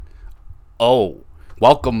Oh,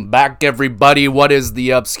 welcome back, everybody. What is the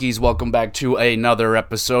upskis? Welcome back to another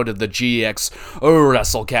episode of the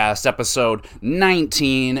GXWrestleCast, episode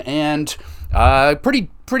 19, and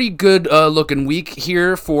pretty good looking week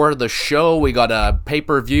here for the show. We got a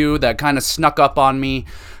pay-per-view that kind of snuck up on me.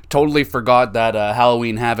 Totally forgot that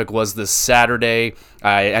Halloween Havok was this Saturday.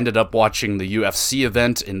 I ended up watching the UFC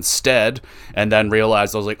event instead, and then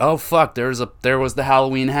realized I was like, oh fuck, there was the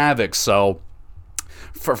Halloween Havok. So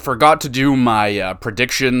forgot to do my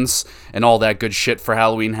predictions and all that good shit for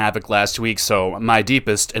Halloween Havok last week, so my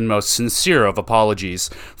deepest and most sincere of apologies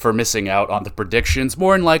for missing out on the predictions.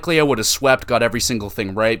 More than likely, I would have swept, got every single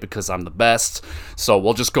thing right because I'm the best, so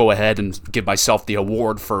we'll just go ahead and give myself the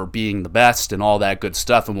award for being the best and all that good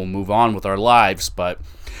stuff, and we'll move on with our lives. But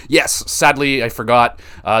yes, sadly, I forgot.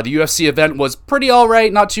 The UFC event was pretty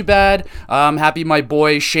alright, not too bad. Happy my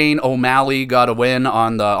boy Shane O'Malley got a win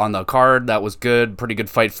on the card. That was good. Pretty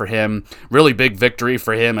good fight for him. Really big victory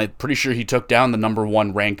for him. I'm pretty sure he took down the number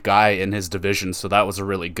one ranked guy in his division, so that was a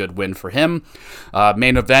really good win for him.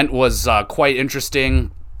 Main event was quite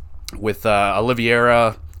interesting with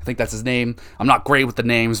Oliveira. I think that's his name. I'm not great with the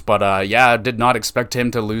names, but yeah, I did not expect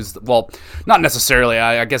him to lose. Well, not necessarily.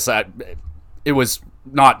 I guess that it was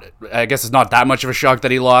not. I guess it's not that much of a shock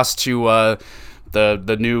that he lost to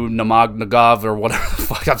the new Namagnagov or whatever the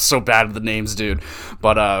fuck. I'm so bad with the names, dude.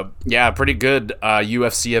 But yeah, pretty good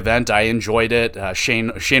UFC event. I enjoyed it.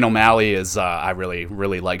 Shane O'Malley is I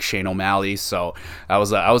really like Shane O'Malley, so that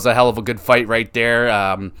was a hell of a good fight right there.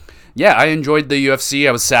 Yeah, I enjoyed the UFC.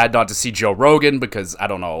 I was sad not to see Joe Rogan because I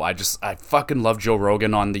don't know. I fucking love Joe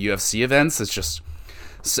Rogan on the UFC events. It's just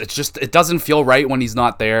it doesn't feel right when he's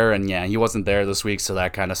not there, and yeah, he wasn't there this week, so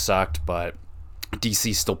that kind of sucked. But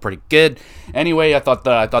DC's still pretty good. Anyway, I thought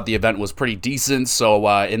the event was pretty decent. So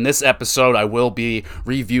in this episode, I will be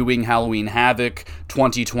reviewing Halloween Havok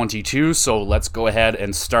 2022. So let's go ahead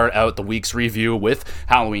and start out the week's review with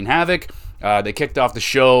Halloween Havok. They kicked off the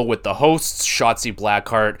show with the hosts, Shotzi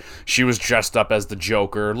Blackheart. She was dressed up as the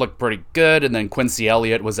Joker, looked pretty good, and then Quincy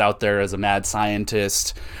Elliott was out there as a mad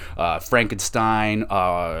scientist. Frankenstein,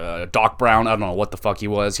 Doc Brown, I don't know what the fuck he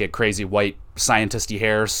was. He had crazy white scientisty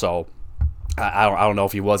hair, so I don't know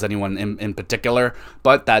if he was anyone in particular,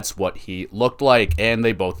 but that's what he looked like, and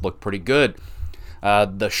they both looked pretty good.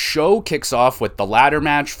 The show kicks off with the ladder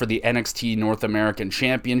match for the NXT North American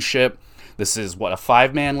Championship. This is, a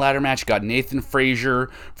 5-man ladder match. You got Nathan Frazier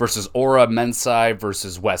versus Ora Mensai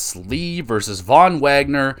versus Wes Lee versus Von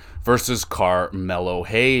Wagner versus Carmelo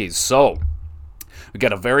Hayes. So, we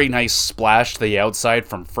got a very nice splash to the outside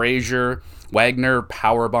from Frazier. Wagner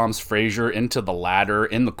powerbombs Frazier into the ladder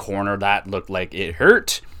in the corner. That looked like it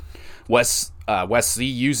hurt. Wes Lee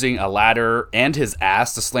using a ladder and his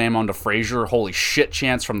ass to slam onto Frazier. Holy shit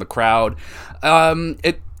chants from the crowd.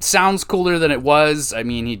 It sounds cooler than it was. I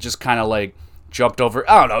mean, he just kind of jumped over.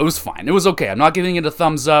 I don't know. It was fine. It was okay. I'm not giving it a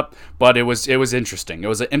thumbs up, but it was interesting. It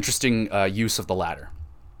was an interesting use of the ladder.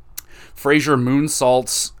 Frazier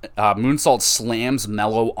moonsault slams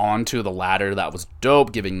Mello onto the ladder. That was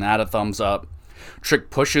dope, giving that a thumbs up. Trick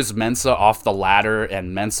pushes Mensah off the ladder,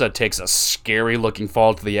 and Mensah takes a scary-looking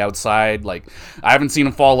fall to the outside. I haven't seen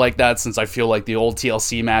him fall like that since I feel like the old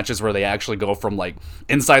TLC matches where they actually go from,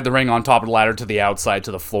 inside the ring on top of the ladder to the outside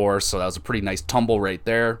to the floor, so that was a pretty nice tumble right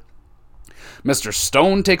there. Mr.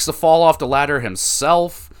 Stone takes the fall off the ladder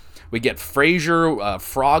himself. We get Frazier,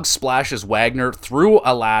 frog splashes Wagner through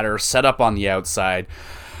a ladder set up on the outside.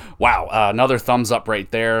 Wow, another thumbs up right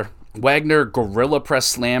there. Wagner gorilla press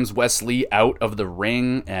slams Wes Lee out of the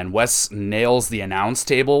ring, and Wes nails the announce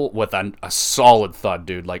table with a solid thud,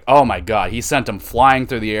 dude. Oh my god, he sent him flying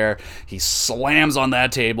through the air. He slams on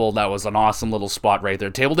that table. That was an awesome little spot right there.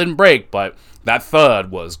 Table didn't break, but that thud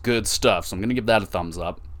was good stuff, so I'm going to give that a thumbs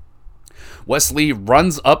up. Wes Lee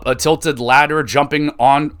runs up a tilted ladder, jumping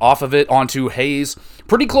off of it onto Hayes.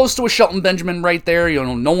 Pretty close to a Shelton Benjamin right there. You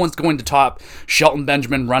know, no one's going to top Shelton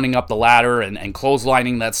Benjamin running up the ladder and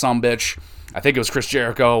clotheslining that sumbitch. I think it was Chris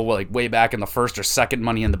Jericho, way back in the first or second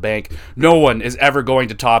Money in the Bank. No one is ever going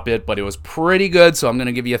to top it, but it was pretty good, so I'm going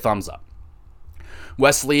to give you a thumbs up.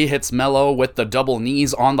 Wes Lee hits Mello with the double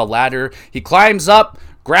knees on the ladder. He climbs up,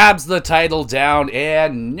 grabs the title down,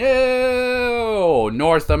 and no!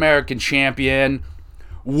 North American Champion,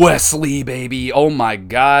 Wes Lee, baby. Oh my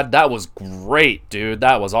god, that was great, dude.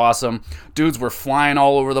 That was awesome. Dudes were flying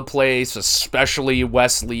all over the place, especially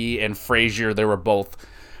Wes Lee and Frazier. They were both,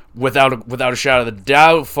 without a shadow of a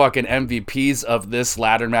doubt, fucking MVPs of this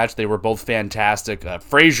ladder match. They were both fantastic.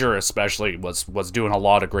 Frazier especially was doing a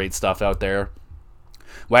lot of great stuff out there.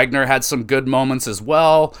 Wagner had some good moments as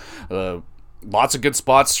well. Lots of good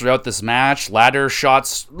spots throughout this match. Ladder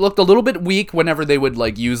shots looked a little bit weak whenever they would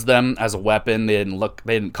like use them as a weapon. They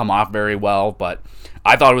didn't come off very well, but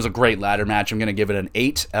I thought it was a great ladder match. I'm going to give it an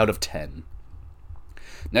 8 out of 10.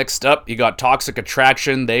 Next up, you got Toxic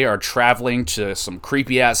Attraction. They are traveling to some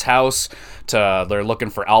creepy-ass house. They're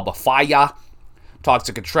looking for Alba Faya.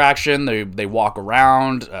 Toxic Attraction, they walk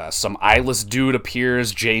around. Some eyeless dude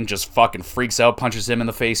appears. Jane just fucking freaks out, punches him in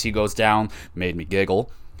the face. He goes down. Made me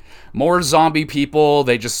giggle. More zombie people.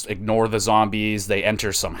 They just ignore the zombies. They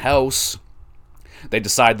enter some house. They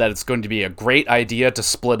decide that it's going to be a great idea to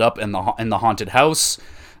split up in the haunted house.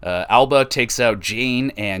 Alba takes out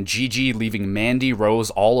Jane and Gigi, leaving Mandy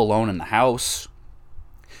Rose all alone in the house.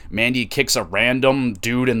 Mandy kicks a random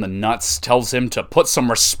dude in the nuts, tells him to put some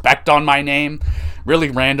respect on my name. Really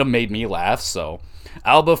random, made me laugh, so...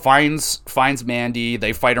 Alba finds Mandy.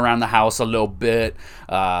 They fight around the house a little bit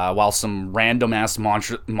while some random-ass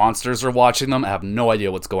monsters are watching them. I have no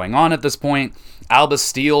idea what's going on at this point. Alba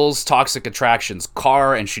steals Toxic Attraction's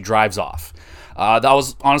car, and she drives off. That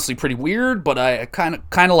was honestly pretty weird, but I kind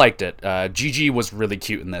of liked it. Gigi was really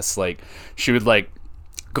cute in this. Like, she would, like,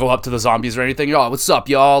 go up to the zombies or anything. Oh, what's up,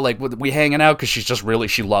 y'all? Like, we hanging out? Because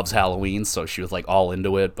she loves Halloween, so she was, like, all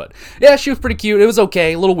into it. But, yeah, she was pretty cute. It was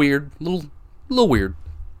okay. A little weird. A little weird.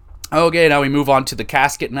 Okay, now we move on to the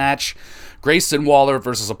casket match. Grayson Waller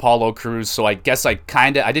versus Apollo Crews. So I guess I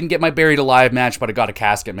didn't get my buried alive match, but I got a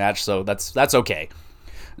casket match, so that's okay.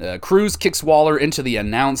 Crews kicks Waller into the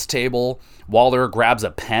announce table. Waller grabs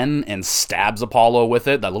a pen and stabs Apollo with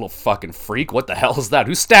it. That little fucking freak. What the hell is that?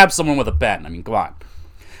 Who stabs someone with a pen? I mean, come on.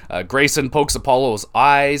 Grayson pokes Apollo's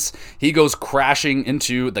eyes. He goes crashing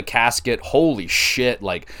into the casket. Holy shit.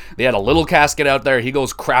 Like, they had a little casket out there. He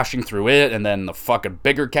goes crashing through it, and then the fucking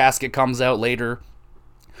bigger casket comes out later.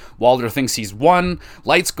 Waller thinks he's won.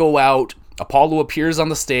 Lights go out. Apollo appears on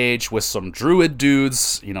the stage with some druid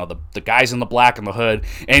dudes, you know, the guys in the black and the hood,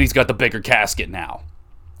 and he's got the bigger casket now.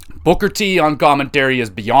 Booker T on commentary is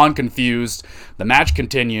beyond confused. The match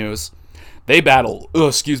continues. They battle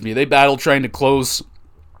trying to close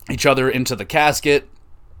each other into the casket.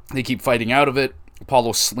 They keep fighting out of it.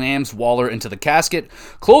 Apollo slams Waller into the casket,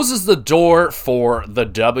 closes the door for the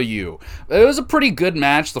W. It was a pretty good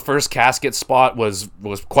match. The first casket spot was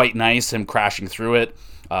quite nice, him crashing through it.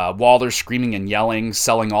 Waller screaming and yelling,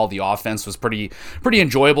 selling all the offense was pretty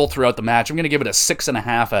enjoyable throughout the match. I'm going to give it a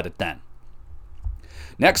 6.5 out of 10.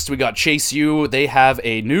 Next, we got Chase U. They have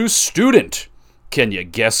a new student. Can you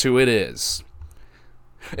guess who it is?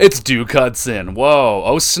 It's Duke Hudson. Whoa.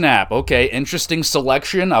 Oh, snap. Okay, interesting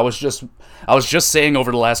selection. I was just saying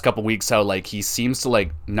over the last couple weeks how, like, he seems to,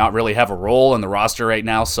 like, not really have a role in the roster right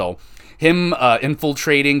now, so him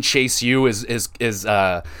infiltrating Chase U is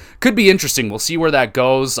could be interesting. We'll see where that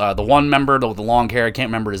goes. The one member with the long hair, I can't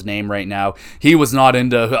remember his name right now, he was not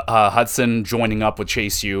into Hudson joining up with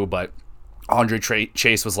Chase U, but Andre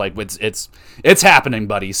Chase was like, it's happening,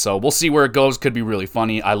 buddy, so we'll see where it goes. Could be really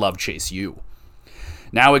funny. I love Chase U.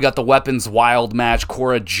 Now we got the Weapons Wild match,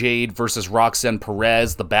 Cora Jade versus Roxanne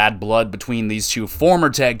Perez, the bad blood between these two former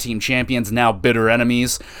tag team champions, now bitter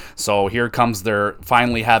enemies. So here comes their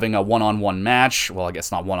finally having a one-on-one match. Well, I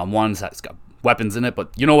guess not one-on-one, it's got weapons in it,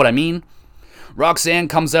 but you know what I mean. Roxanne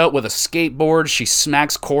comes out with a skateboard. She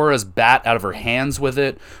smacks Cora's bat out of her hands with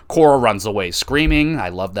it. Cora runs away screaming. I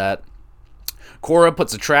love that. Cora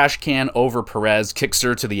puts a trash can over Perez, kicks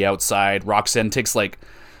her to the outside. Roxanne takes like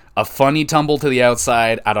a funny tumble to the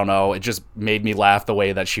outside. I don't know. It just made me laugh the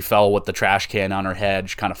way that she fell with the trash can on her head.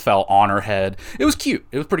 She kind of fell on her head. It was cute.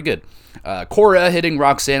 It was pretty good. Cora hitting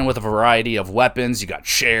Roxanne with a variety of weapons. You got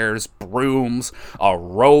chairs, brooms, a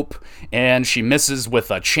rope, and she misses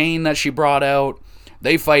with a chain that she brought out.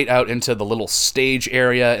 They fight out into the little stage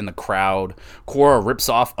area in the crowd. Cora rips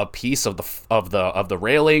off a piece of the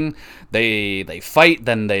railing. They fight,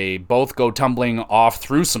 then they both go tumbling off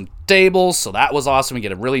through some tables. So that was awesome. We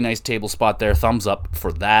get a really nice table spot there. Thumbs up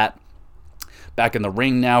for that. Back in the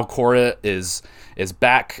ring now, Cora is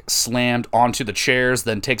back slammed onto the chairs,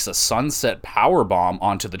 then takes a sunset powerbomb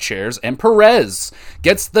onto the chairs, and Perez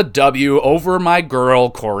gets the W over my girl,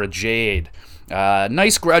 Cora Jade.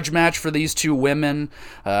 Nice grudge match for these two women.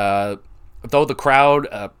 Though the crowd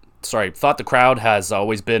has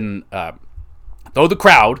always been... I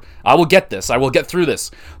will get through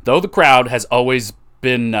this. Though the crowd has always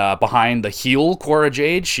been behind the heel Cora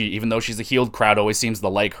Jade, even though she's a heel, crowd always seems to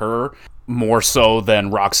like her more so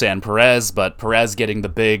than Roxanne Perez, but Perez getting the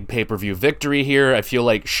big pay-per-view victory here. I feel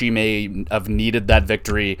like she may have needed that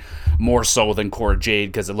victory more so than Cora Jade,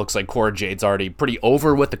 because it looks like Cora Jade's already pretty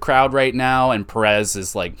over with the crowd right now, and Perez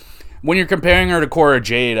is like when you're comparing her to Cora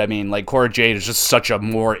Jade, I mean, like, Cora Jade is just such a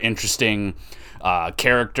more interesting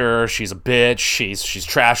character. She's a bitch. She's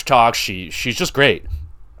trash talk. She's just great.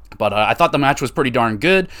 But I thought the match was pretty darn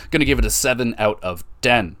good. Gonna give it a 7 out of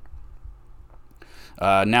 10.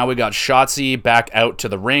 Now we got Shotzi back out to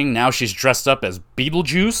the ring. Now she's dressed up as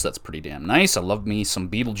Beetlejuice. That's pretty damn nice. I love me some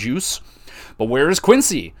Beetlejuice. But where is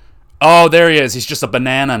Quincy? Oh, there he is. He's just a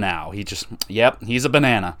banana now. Yep, he's a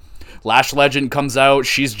banana. Lash Legend comes out.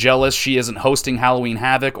 She's jealous she isn't hosting Halloween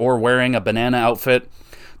Havoc or wearing a banana outfit.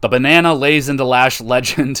 The banana lays into Lash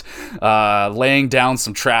Legend, laying down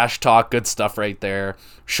some trash talk. Good stuff right there.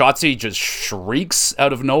 Shotzi just shrieks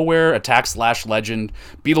out of nowhere, attacks Lash Legend.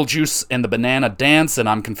 Beetlejuice and the banana dance, and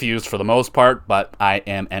I'm confused for the most part, but I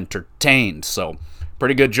am entertained. So,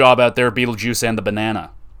 pretty good job out there, Beetlejuice and the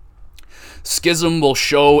banana. Schism will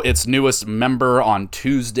show its newest member on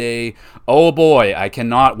Tuesday. Oh boy, I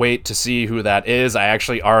cannot wait to see who that is. I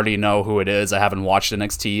actually already know who it is. I haven't watched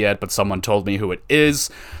NXT yet, but someone told me who it is.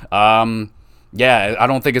 Yeah, I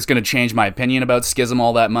don't think it's going to change my opinion about Schism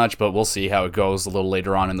all that much, but we'll see how it goes a little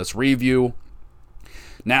later on in this review.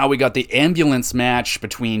 Now we got the ambulance match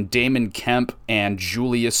between Damon Kemp and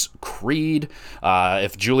Julius Creed.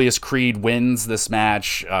 If Julius Creed wins this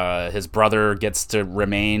match, his brother gets to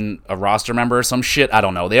remain a roster member or some shit. I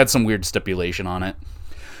don't know. They had some weird stipulation on it.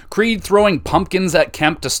 Creed throwing pumpkins at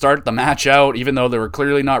Kemp to start the match out, even though they were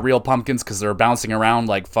clearly not real pumpkins because they were bouncing around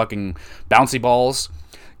like fucking bouncy balls.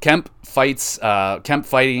 Kemp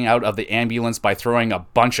fighting out of the ambulance by throwing a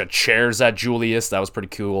bunch of chairs at Julius. That was pretty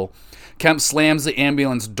cool. Kemp slams the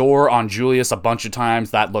ambulance door on Julius a bunch of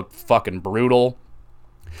times. That looked fucking brutal.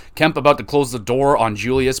 Kemp about to close the door on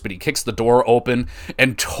Julius, but he kicks the door open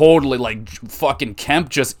and totally, like, fucking Kemp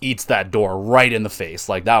just eats that door right in the face.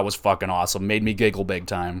 Like, that was fucking awesome. Made me giggle big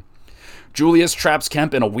time. Julius traps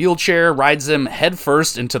Kemp in a wheelchair, rides him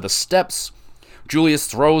headfirst into the steps. Julius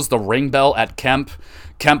throws the ring bell at Kemp.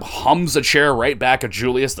 Kemp hums a chair right back at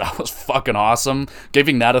Julius. That was fucking awesome.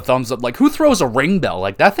 Giving that a thumbs up. Like, who throws a ring bell?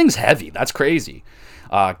 Like, that thing's heavy. That's crazy.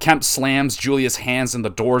 Kemp slams Julius' hands in the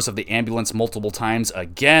doors of the ambulance multiple times.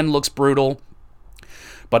 Again, looks brutal.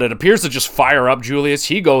 But it appears to just fire up Julius.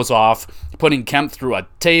 He goes off, putting Kemp through a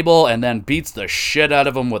table and then beats the shit out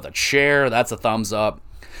of him with a chair. That's a thumbs up.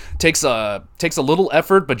 Takes a little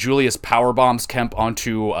effort, but Julius powerbombs Kemp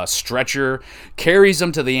onto a stretcher, carries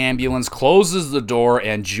him to the ambulance, closes the door,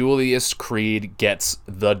 and Julius Creed gets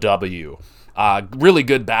the W. Really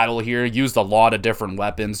good battle here. Used a lot of different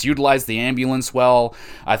weapons. Utilized the ambulance well.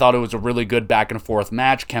 I thought it was a really good back and forth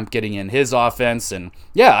match. Kemp getting in his offense. And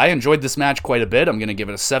yeah, I enjoyed this match quite a bit. I'm going to give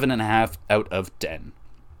it a 7.5 out of 10.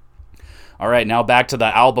 All right, now back to the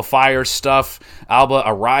Alba Fire stuff. Alba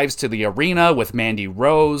arrives to the arena with Mandy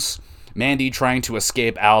Rose. Mandy, trying to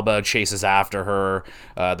escape Alba, chases after her.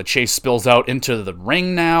 The chase spills out into the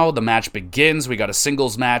ring now. The match begins. We got a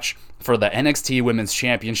singles match for the NXT Women's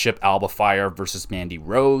Championship, Alba Fire versus Mandy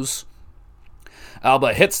Rose.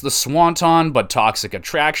 Alba hits the Swanton, but Toxic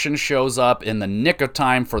Attraction shows up in the nick of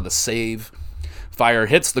time for the save. Fire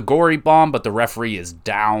hits the Gory Bomb, but the referee is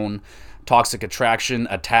down. Toxic Attraction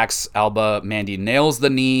attacks Alba. Mandy nails the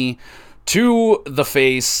knee to the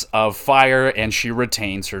face of Fire, and she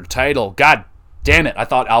retains her title. God damn it, I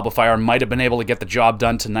thought Alba Fire might have been able to get the job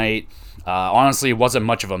done tonight. Honestly, it wasn't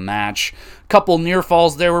much of a match. Couple near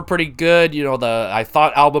falls there were pretty good. You know, I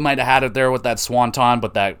thought Alba might have had it there with that Swanton,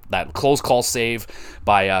 but that close call save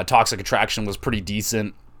by Toxic Attraction was pretty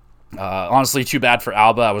decent. Honestly, too bad for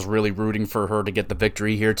Alba. I was really rooting for her to get the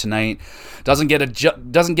victory here tonight. Doesn't get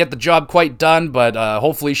the job quite done, but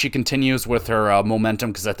hopefully she continues with her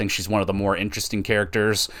momentum, because I think she's one of the more interesting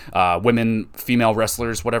characters, women, female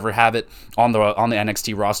wrestlers, whatever have it, on the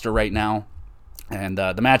NXT roster right now. And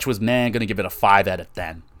the match was gonna give it a 5 out of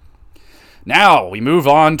 10. Now, we move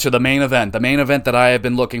on to the main event. The main event that I have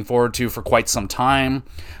been looking forward to for quite some time.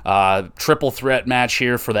 Triple threat match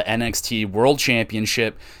here for the NXT World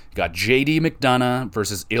Championship. You got JD McDonough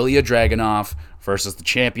versus Ilya Dragunov versus the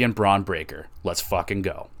champion Braun Breaker. Let's fucking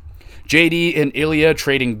go. JD and Ilya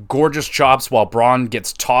trading gorgeous chops while Braun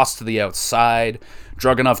gets tossed to the outside.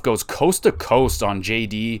 Dragunov goes coast to coast on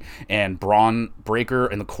JD and Braun Breaker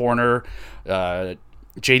in the corner. JD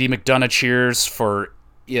McDonough cheers for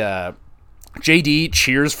JD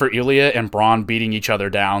cheers for Ilya and Braun beating each other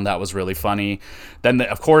down. That was really funny. Then,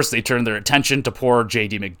 of course, they turn their attention to poor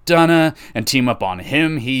JD McDonough and team up on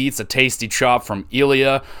him. He eats a tasty chop from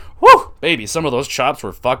Ilya. Woo! Baby, some of those chops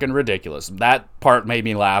were fucking ridiculous. That part made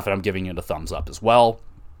me laugh, and I'm giving it a thumbs up as well.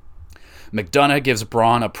 McDonough gives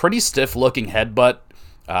Braun a pretty stiff-looking headbutt.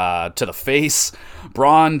 to the face.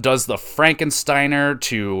 Braun does the Frankensteiner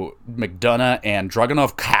to McDonough, and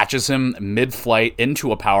Dragunov catches him mid-flight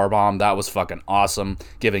into a powerbomb. That was fucking awesome.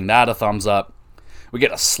 Giving that a thumbs up. We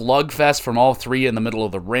get a slugfest from all three in the middle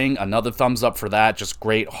of the ring. Another thumbs up for that. Just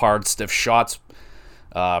great, hard, stiff shots.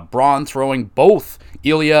 Braun throwing both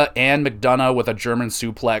Ilya and McDonough with a German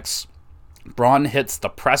suplex. Braun hits the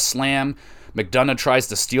press slam. McDonough tries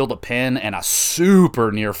to steal the pin, and a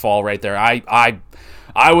super near fall right there.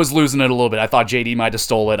 I was losing it a little bit. I thought JD might have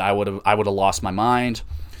stole it. I would have lost my mind.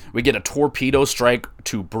 We get a torpedo strike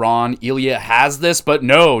to Braun. Ilya has this, but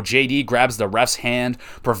no. JD grabs the ref's hand,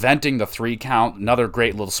 preventing the 3 count. Another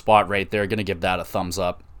great little spot right there. Gonna give that a thumbs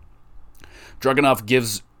up. Dragunov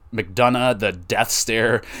gives McDonough the death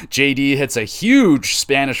stare. JD hits a huge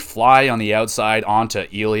Spanish fly on the outside onto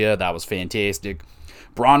Ilya. That was fantastic.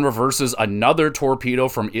 Braun reverses another torpedo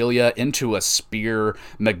from Ilya into a spear.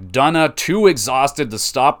 McDonough, too exhausted to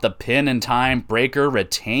stop the pin in time. Breaker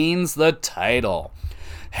retains the title.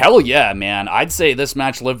 Hell yeah, man. I'd say this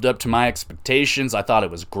match lived up to my expectations. I thought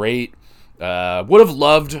it was great. Would have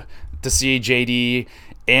loved to see JD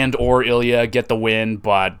and or Ilya get the win,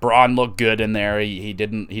 but Braun looked good in there. He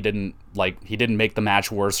didn't make the match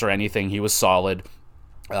worse or anything. He was solid.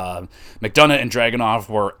 McDonough and Dragunov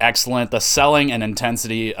were excellent. The selling and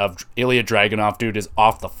intensity of Ilya Dragunov, dude, is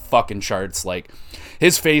off the fucking charts. Like,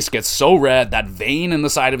 his face gets so red, that vein in the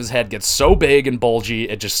side of his head gets so big and bulgy,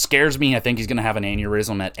 it just scares me. I think he's gonna have an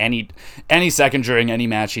aneurysm at any second during any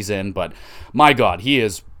match he's in, but my god, he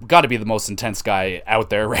is gotta be the most intense guy out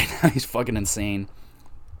there right now. He's fucking insane.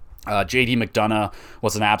 JD McDonough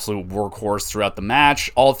was an absolute workhorse throughout the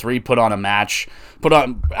match. All three put on,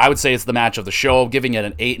 I would say it's the match of the show, giving it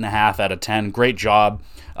an 8.5 out of 10. Great job.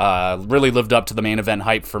 Really lived up to the main event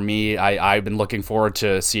hype for me. I've been looking forward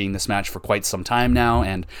to seeing this match for quite some time now,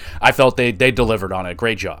 and I felt they delivered on it.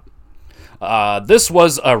 Great job. This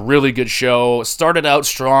was a really good show. Started out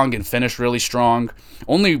strong and finished really strong.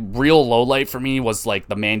 Only real lowlight for me was like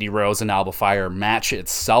the Mandy Rose and Alba Fire match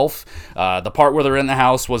itself. The part where they're in the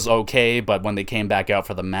house was okay, but when they came back out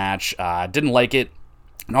for the match, didn't like it.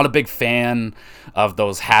 Not a big fan of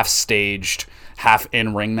those half-staged,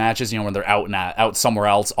 half-in-ring matches, when they're out somewhere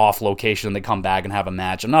else, off location, and they come back and have a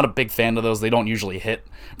match. I'm not a big fan of those. They don't usually hit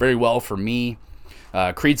very well for me.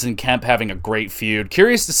 Creeds and Kemp having a great feud.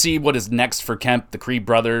 Curious to see what is next for Kemp, the Creed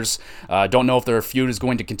brothers. Don't know if their feud is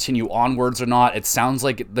going to continue onwards or not. It sounds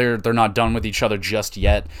like they're not done with each other just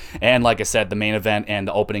yet. And like I said, the main event and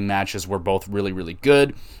the opening matches were both really, really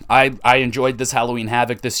good. I enjoyed this Halloween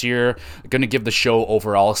Havoc this year. Going to give the show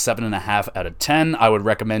overall 7.5 out of 10. I would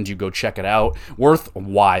recommend you go check it out.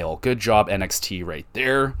 Worthwhile. Good job, NXT, right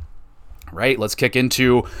there. Right, let's kick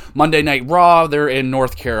into Monday Night Raw. They're in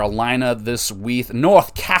North Carolina this week.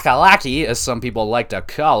 North Kakalaki, as some people like to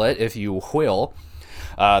call it, if you will.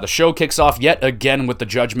 The show kicks off yet again with the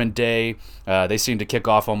Judgment Day. They seem to kick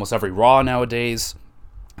off almost every Raw nowadays.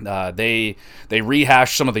 They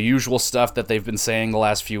rehash some of the usual stuff that they've been saying the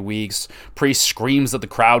last few weeks. Priest screams at the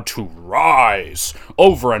crowd to rise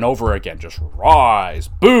over and over again. Just rise,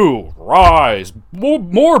 boo, rise,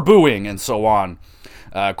 more booing, and so on.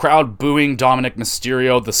 Crowd booing Dominic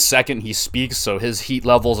Mysterio the second he speaks, so his heat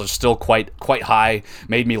levels are still quite high.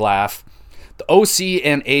 Made me laugh. The OC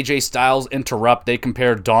and AJ Styles interrupt. They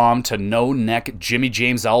compare Dom to no-neck Jimmy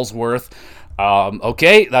James Ellsworth.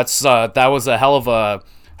 Okay, that was a hell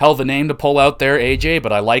of a name to pull out there, AJ,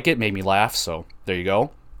 but I like it. Made me laugh, so there you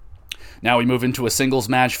go. Now we move into a singles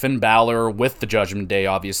match. Finn Balor with the Judgment Day,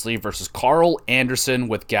 obviously, versus Carl Anderson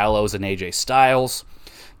with Gallows and AJ Styles.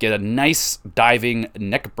 Get a nice diving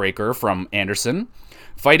neck breaker from Anderson.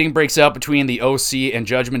 Fighting breaks out between the OC and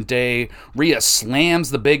Judgment Day. Rhea slams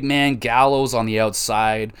the big man Gallows on the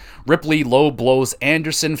outside. Ripley low blows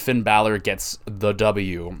Anderson. Finn Balor gets the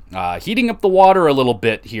W. Heating up the water a little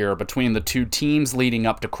bit here between the two teams leading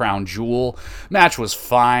up to Crown Jewel. Match was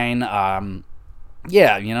fine.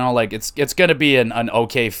 Yeah, it's gonna be an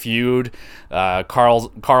okay feud.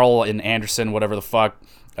 Carl and Anderson, whatever the fuck.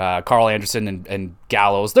 Carl Anderson and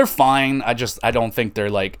Gallows, they're fine. I don't think they're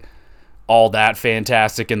like all that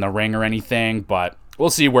fantastic in the ring or anything, but we'll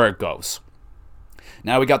see where it goes.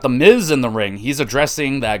 Now we got the Miz in the ring. He's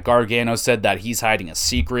addressing that Gargano said that he's hiding a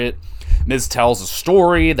secret. Miz tells a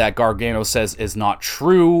story that Gargano says is not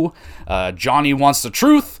true. Johnny wants the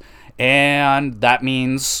truth, and that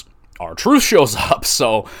means R-Truth shows up.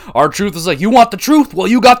 So R-Truth is like, you want the truth? Well,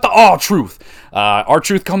 you got the R-Truth.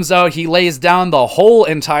 R-Truth comes out. He lays down the whole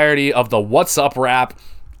entirety of the What's Up rap.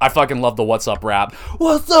 I fucking love the What's Up rap.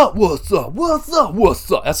 What's up, what's up, what's up,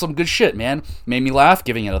 what's up? That's some good shit, man. Made me laugh,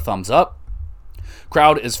 giving it a thumbs up.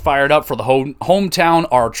 Crowd is fired up for the hometown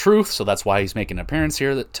R-Truth, so that's why he's making an appearance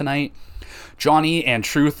here tonight. Johnny and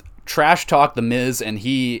Truth trash talk The Miz and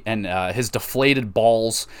his deflated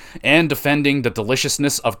balls, and defending the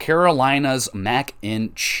deliciousness of Carolina's mac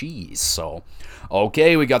and cheese. So,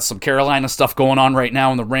 okay, we got some Carolina stuff going on right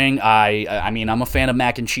now in the ring. I mean, I'm a fan of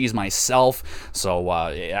mac and cheese myself, so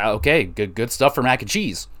yeah, okay, good stuff for mac and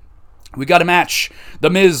cheese. We got a match: The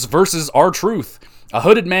Miz versus R-Truth. A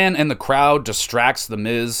hooded man in the crowd distracts The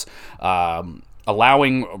Miz,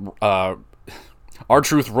 allowing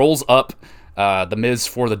R-Truth rolls up The Miz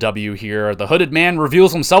for the W here. The hooded man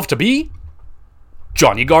reveals himself to be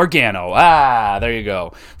Johnny Gargano. There you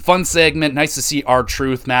go. Fun segment. Nice to see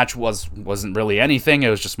R-Truth. Match wasn't really anything. It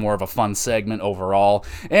was just more of a fun segment overall,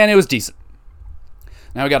 and it was decent.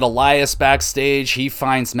 Now we got Elias backstage. He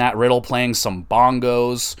finds Matt Riddle playing some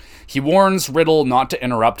bongos. He warns Riddle not to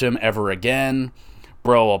interrupt him ever again.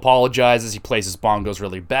 Bro apologizes. He plays his bongos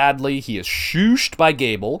really badly. He is shooshed by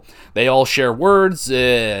Gable. They all share words.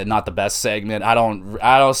 Not the best segment. I don't.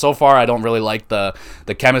 So far, I don't really like the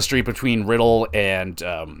chemistry between Riddle and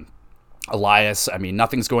Elias. I mean,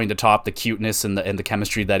 nothing's going to top the cuteness and the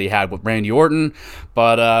chemistry that he had with Randy Orton.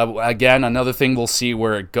 But again, another thing, we'll see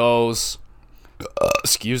where it goes.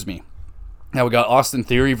 Excuse me. Now we got Austin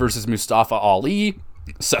Theory versus Mustafa Ali.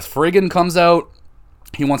 Seth Friggin comes out.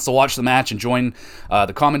 He wants to watch the match and join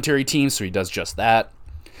the commentary team, so he does just that.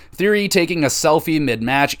 Theory taking a selfie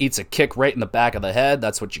mid-match, eats a kick right in the back of the head.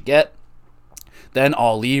 That's what you get. Then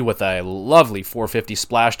Ali with a lovely 450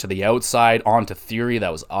 splash to the outside onto Theory.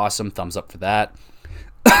 That was awesome. Thumbs up for that.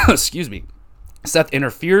 Excuse me. Seth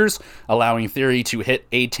interferes, allowing Theory to hit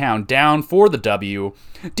A-Town down for the W.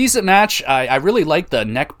 Decent match. I really like the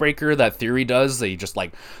neck breaker that Theory does. He just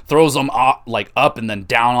throws him up and then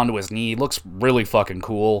down onto his knee. Looks really fucking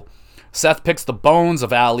cool. Seth picks the bones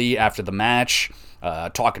of Ali after the match,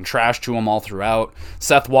 talking trash to him all throughout.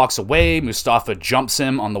 Seth walks away. Mustafa jumps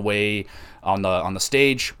him on the way on the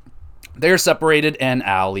stage. They're separated, and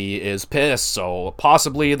Ali is pissed, so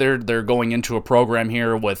possibly they're going into a program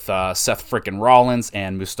here with Seth frickin' Rollins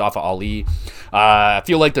and Mustafa Ali. I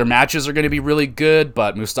feel like their matches are going to be really good,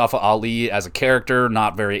 but Mustafa Ali as a character,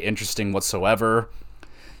 not very interesting whatsoever.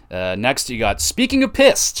 Next, you got, speaking of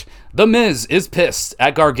pissed, The Miz is pissed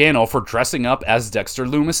at Gargano for dressing up as Dexter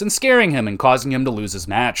Lumis and scaring him and causing him to lose his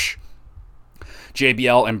match.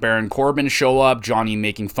 JBL and Baron Corbin show up, Johnny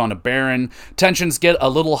making fun of Baron. Tensions get a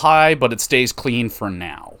little high, but it stays clean for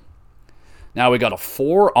now. Now we got a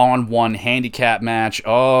 4-on-1 handicap match.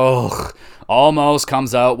 Oh, almost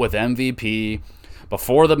comes out with MVP.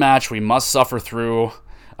 Before the match, we must suffer through.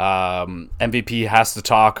 MVP has to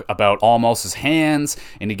talk about Almost's hands,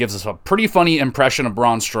 and he gives us a pretty funny impression of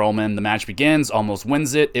Braun Strowman. The match begins, Almost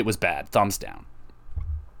wins it. It was bad. Thumbs down.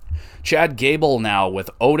 Chad Gable now with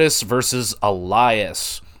Otis versus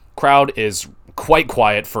Elias. Crowd is quite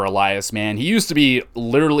quiet for Elias, man. He used to be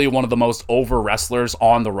literally one of the most over wrestlers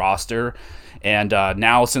on the roster. And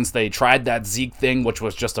now, since they tried that Zeke thing, which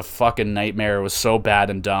was just a fucking nightmare, it was so bad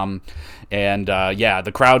and dumb. And yeah,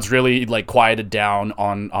 the crowd's really quieted down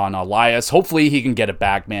on Elias. Hopefully he can get it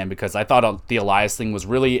back, man, because I thought the Elias thing was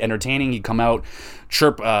really entertaining. He'd come out,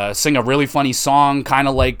 sing a really funny song, kind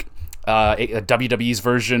of like WWE's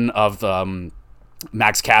version of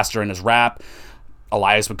Max Caster and his rap.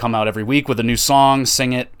 Elias would come out every week with a new song,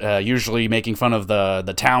 sing it, usually making fun of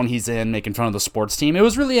the town he's in, making fun of the sports team. It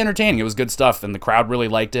was really entertaining. It was good stuff, and the crowd really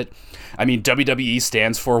liked it. I mean, WWE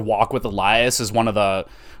stands for Walk with Elias is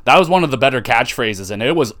that was one of the better catchphrases, and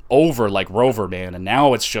it was over like Rover, man, and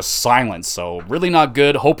now it's just silence, so really not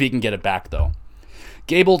good. Hope he can get it back, though.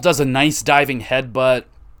 Gable does a nice diving headbutt.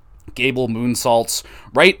 Gable moonsaults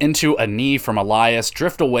right into a knee from Elias,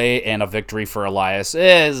 drift away, and a victory for Elias.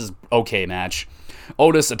 It is okay match.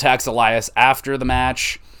 Otis attacks Elias after the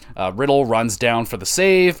match. Riddle runs down for the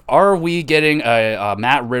save. Are we getting a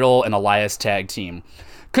Matt Riddle and Elias tag team?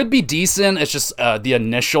 Could be decent. It's just the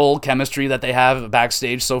initial chemistry that they have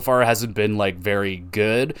backstage so far hasn't been very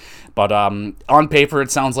good. But on paper,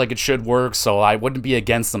 it sounds like it should work, so I wouldn't be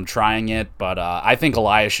against them trying it. But I think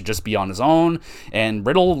Elias should just be on his own. And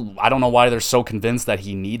Riddle, I don't know why they're so convinced that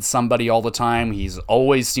he needs somebody all the time. He's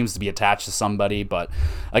always seems to be attached to somebody. But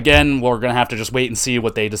again, we're going to have to just wait and see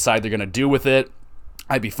what they decide they're going to do with it.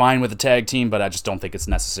 I'd be fine with the tag team, but I just don't think it's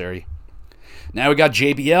necessary. Now we got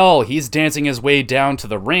JBL. He's dancing his way down to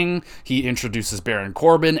the ring. He introduces Baron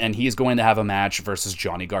Corbin, and he's going to have a match versus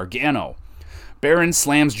Johnny Gargano. Baron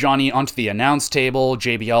slams Johnny onto the announce table.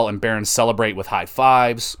 JBL and Baron celebrate with high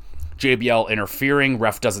fives. JBL interfering,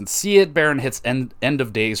 ref doesn't see it, Baron hits end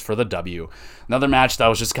of days for the W. Another match that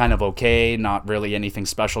was just kind of okay, not really anything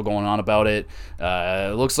special going on about it.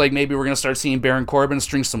 It looks like maybe we're going to start seeing Baron Corbin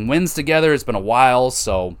string some wins together. It's been a while,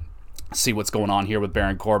 so see what's going on here with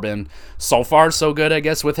Baron Corbin. So far, so good, I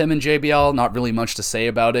guess, with him and JBL. Not really much to say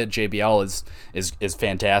about it. JBL is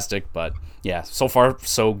fantastic, but yeah, so far,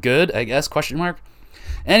 so good, I guess, question mark.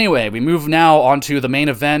 Anyway, we move now on to the main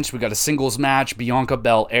event. We got a singles match, Bianca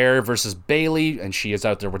Belair versus Bayley, and she is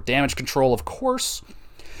out there with Damage Control, of course.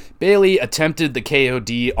 Bayley attempted the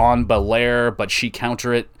KOD on Belair, but she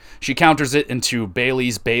counters it into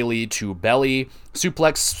Bayley's Bayley to belly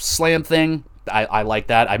suplex slam thing. I like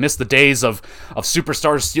that. I miss the days of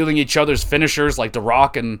superstars stealing each other's finishers like The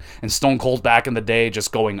Rock and Stone Cold back in the day,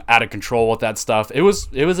 just going out of control with that stuff. It was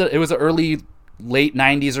an early late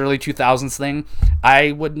 90s, early 2000s thing.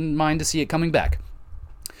 I wouldn't mind to see it coming back.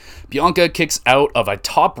 Bianca kicks out of a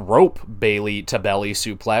top rope Bayley to belly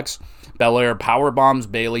suplex. Belair powerbombs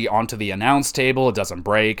Bayley onto the announce table. It doesn't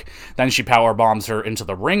break. Then she powerbombs her into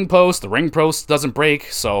the ring post. The ring post doesn't break,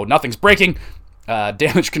 so nothing's breaking.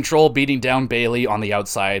 Damage Control beating down Bayley on the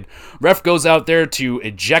outside. Ref goes out there to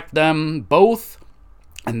eject them both.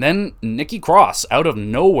 And then Nikki Cross, out of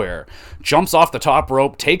nowhere, jumps off the top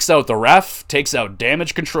rope, takes out the ref, takes out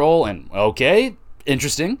Damage Control, and okay,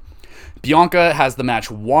 interesting. Bianca has the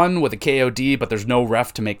match won with a KOD, but there's no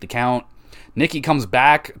ref to make the count. Nikki comes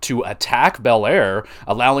back to attack Belair,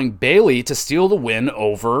 allowing Bayley to steal the win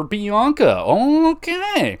over Bianca.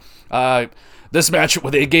 Okay. This match,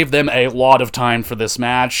 they gave them a lot of time for this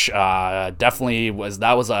match. Definitely was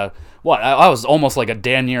almost like a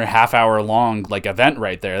damn near half-hour long like event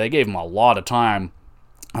right there. They gave them a lot of time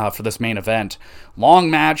for this main event. Long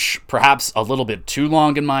match, perhaps a little bit too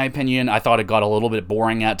long in my opinion. I thought it got a little bit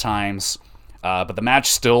boring at times, but the match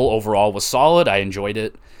still overall was solid. I enjoyed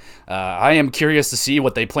it. I am curious to see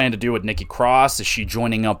what they plan to do with Nikki Cross. Is she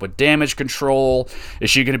joining up with Damage Control? Is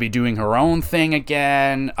she going to be doing her own thing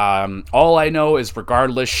again? All I know is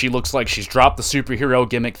regardless, she looks like she's dropped the superhero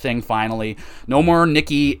gimmick thing finally. No more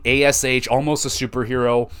Nikki ASH, almost a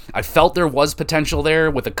superhero. I felt there was potential there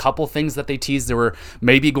with a couple things that they teased they were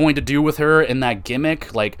maybe going to do with her in that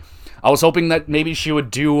gimmick. Like, I was hoping that maybe she would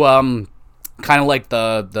do kind of like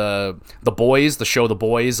the Boys, the show The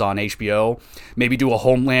Boys on HBO. Maybe do a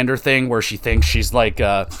Homelander thing where she thinks she's like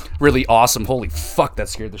really awesome. Holy fuck, that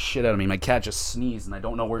scared the shit out of me. My cat just sneezed and I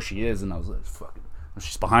don't know where she is, and I was like, fuck,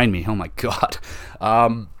 she's behind me. Oh my god.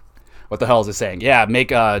 What the hell is it saying? Yeah,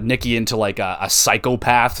 make Nikki into like a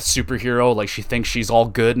psychopath superhero. Like she thinks she's all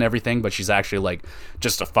good and everything, but she's actually like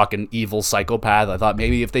just a fucking evil psychopath. I thought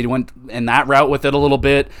maybe if they went in that route with it a little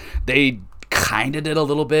bit, they kind of did a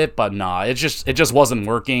little bit, but nah, it just wasn't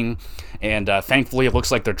working. And thankfully it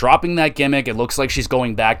looks like they're dropping that gimmick. It looks like she's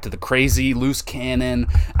going back to the crazy, loose cannon,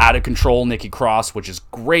 out of control Nikki Cross, which is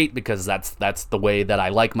great because that's the way that I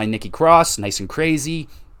like my Nikki Cross, nice and crazy.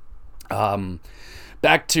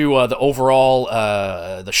 Back to the overall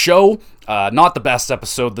the show. Not the best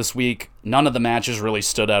episode this week. None of the matches really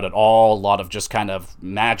stood out at all. A lot of just kind of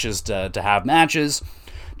matches to have matches.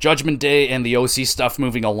 Judgment Day and the OC stuff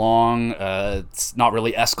moving along. It's not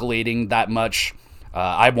really escalating that much.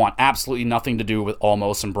 I want absolutely nothing to do with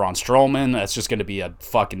Almost and Braun Strowman. That's just going to be a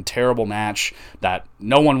fucking terrible match that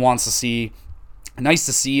no one wants to see. Nice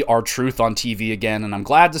to see R-Truth on TV again, and I'm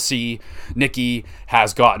glad to see Nikki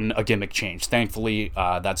has gotten a gimmick change. Thankfully,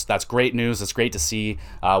 that's great news. That's great to see.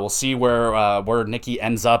 We'll see where Nikki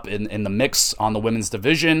ends up in the mix on the women's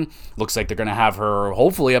division. Looks like they're going to have her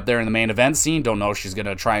hopefully up there in the main event scene. Don't know if she's going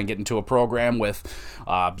to try and get into a program with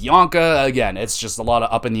Bianca. Again, it's just a lot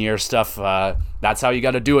of up in the air stuff. That's how you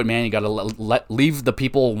got to do it, man. You got to leave the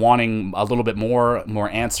people wanting a little bit more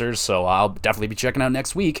answers. So I'll definitely be checking out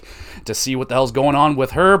next week to see what the hell's going on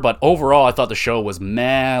with her. But overall, I thought the show was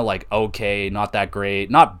meh, like okay, not that great,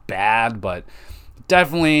 not bad, but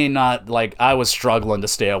definitely not like I was struggling to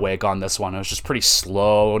stay awake on this one. It was just pretty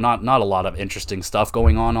slow, not a lot of interesting stuff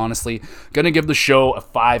going on, honestly. Gonna give the show a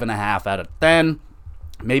 5.5 out of 10.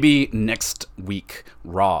 Maybe next week,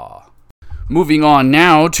 Raw. Moving on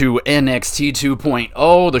now to NXT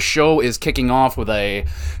 2.0, the show is kicking off with a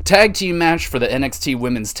tag team match for the NXT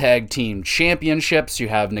Women's Tag Team Championships. You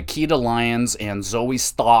have Nikita Lyons and Zoe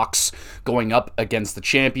Starks going up against the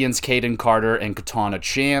champions, Kaden Carter and Katana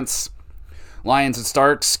Chance. Lyons and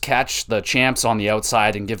Starks catch the champs on the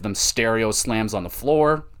outside and give them stereo slams on the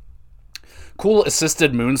floor. Cool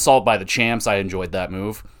assisted moonsault by the champs, I enjoyed that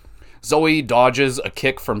move. Zoe dodges a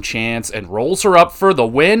kick from Chance and rolls her up for the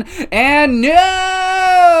win. And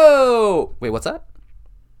no! Wait, what's that?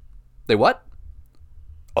 They what?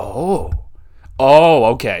 Oh, Oh,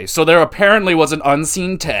 okay. So there apparently was an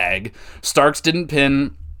unseen tag. Starks didn't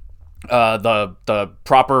pin the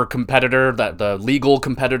proper competitor, the legal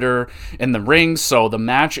competitor in the ring, so the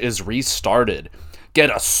match is restarted. Get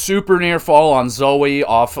a super near fall on Zoe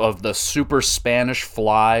off of the super Spanish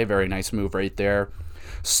fly. Very nice move right there.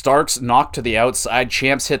 Starks knocked to the outside.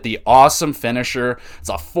 Champs hit the awesome finisher. It's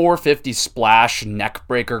a 450 splash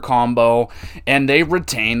neckbreaker combo, and they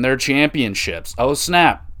retain their championships. Oh,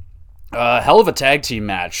 snap. Hell of a tag team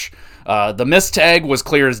match. The missed tag was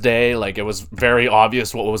clear as day. Like, it was very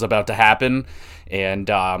obvious what was about to happen. And,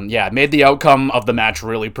 it made the outcome of the match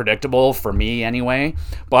really predictable, for me anyway.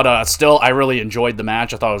 But still, I really enjoyed the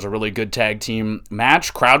match. I thought it was a really good tag team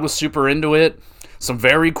match. Crowd was super into it. Some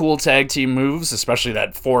very cool tag team moves, especially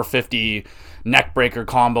that 450 neckbreaker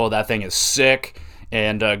combo. That thing is sick.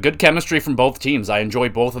 And good chemistry from both teams. I enjoy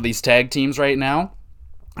both of these tag teams right now.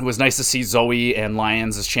 It was nice to see Zoe and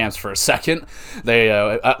Lyons as champs for a second. They,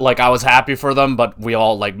 I was happy for them, but we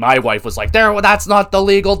all, my wife was like, that's not the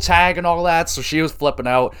legal tag and all that, so she was flipping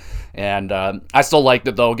out. And I still liked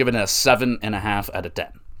it, though, giving it a 7.5 out of 10.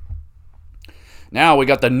 Now, we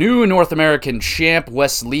got the new North American champ,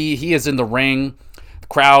 Wes Lee. He is in the ring. The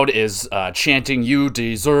crowd is chanting, "You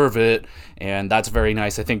deserve it," and that's very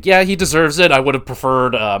nice. I think, he deserves it. I would have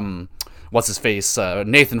preferred... what's-his-face,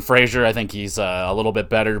 Nathan Frazier. I think he's a little bit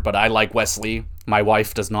better, but I like Wes Lee. My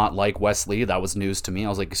wife does not like Wes Lee. That was news to me. I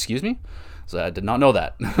was like, excuse me? So I did not know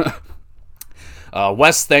that.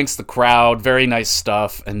 Wes thanks the crowd. Very nice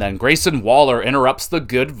stuff. And then Grayson Waller interrupts the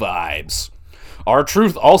good vibes.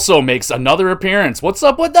 R-Truth also makes another appearance. What's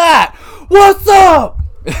up with that? What's up?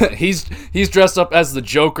 He's dressed up as the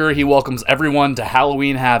Joker. He welcomes everyone to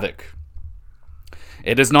Halloween Havok.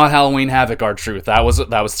 It is not Halloween Havok, R-Truth. That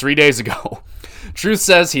was 3 days ago. Truth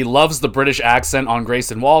says he loves the British accent on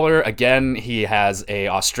Grayson Waller. Again, he has a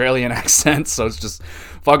Australian accent, so it's just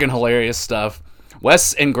fucking hilarious stuff.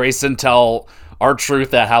 Wes and Grayson tell R-Truth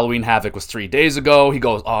that Halloween Havok was 3 days ago. He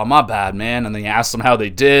goes, "Oh, my bad, man," and then he asks them how they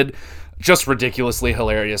did. Just ridiculously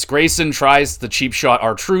hilarious. Grayson tries the cheap shot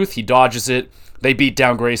R-Truth. He dodges it. They beat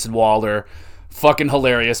down Grayson Waller. Fucking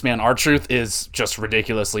hilarious, man. R-Truth is just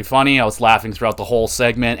ridiculously funny. I was laughing throughout the whole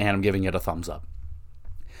segment, and I'm giving it a thumbs up.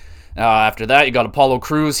 After that, you got Apollo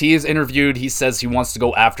Crews. He is interviewed. He says he wants to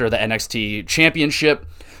go after the NXT Championship,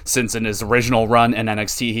 since in his original run in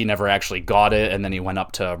NXT, he never actually got it, and then he went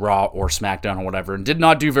up to Raw or SmackDown or whatever, and did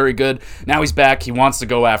not do very good. Now he's back. He wants to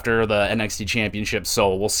go after the NXT Championship,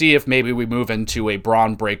 so we'll see if maybe we move into a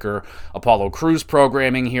Braun Breaker Apollo Crews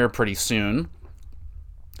programming here pretty soon.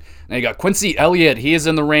 Now you got Quincy Elliott. He is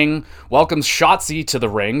in the ring. Welcomes Shotzi to the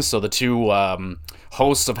ring. So the two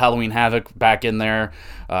hosts of Halloween Havok back in there.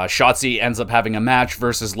 Shotzi ends up having a match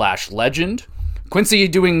versus Lash Legend. Quincy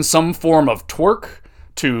doing some form of twerk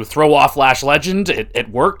to throw off Lash Legend. It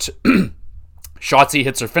worked. Shotzi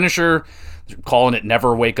hits her finisher, calling it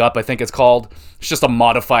Never Wake Up, I think it's called. It's just a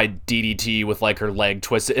modified DDT with her leg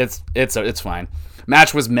twisted. It's fine.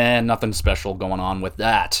 Match was meh. Nothing special going on with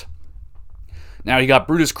that. Now you got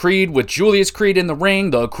Brutus Creed with Julius Creed in the ring,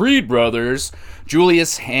 the Creed brothers.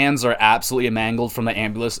 Julius' hands are absolutely mangled from the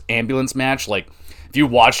ambulance match. If you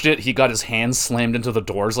watched it, he got his hands slammed into the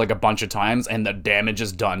doors a bunch of times, and the damage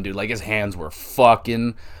is done, dude. His hands were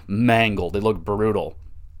fucking mangled. They looked brutal.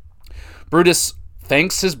 Brutus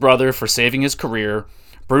thanks his brother for saving his career.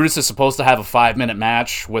 Brutus is supposed to have a 5-minute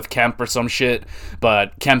match with Kemp or some shit,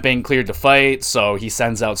 but Kemp ain't cleared to fight, so he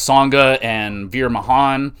sends out Songa and Veer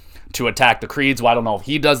Mahan to attack the Creeds. Well, I don't know if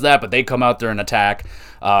he does that, but they come out there and attack.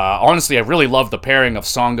 Honestly, I really love the pairing of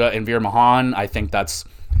Songa and Veer Mahan. I think that's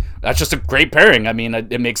just a great pairing. I mean,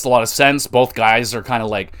 it makes a lot of sense. Both guys are kind of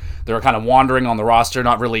they're kind of wandering on the roster,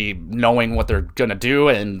 not really knowing what they're going to do,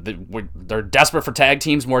 and they're desperate for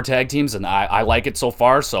more tag teams, and I like it so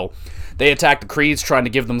far. So they attack the Creeds, trying to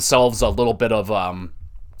give themselves a little bit of,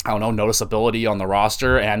 noticeability on the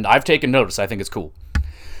roster, and I've taken notice. I think it's cool.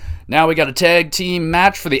 Now we got a tag team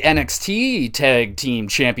match for the NXT Tag Team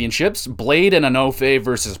Championships. Blade and Enofe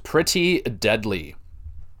versus Pretty Deadly.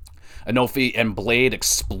 Enofe and Blade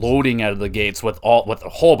exploding out of the gates with a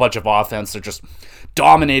whole bunch of offense. They're just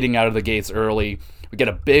dominating out of the gates early. We get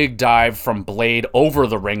a big dive from Blade over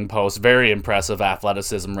the ring post. Very impressive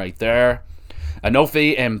athleticism right there.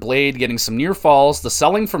 Enofe and Blade getting some near falls. The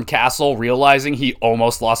selling from Castle, realizing he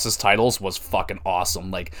almost lost his titles, was fucking awesome.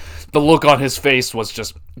 The look on his face was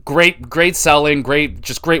just great selling,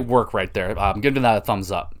 great work right there. I'm giving that a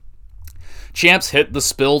thumbs up. Champs hit the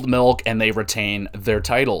spilled milk and they retain their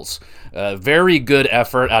titles. Very good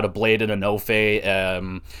effort out of Blade and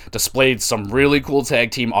Inoue. Displayed some really cool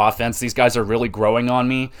tag team offense. These guys are really growing on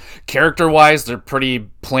me. Character-wise, they're pretty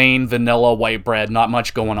plain vanilla white bread. Not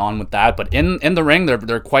much going on with that. But in the ring,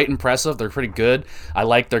 they're quite impressive. They're pretty good. I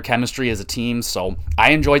like their chemistry as a team. So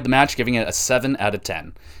I enjoyed the match, giving it a 7 out of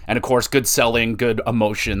 10. And of course, good selling, good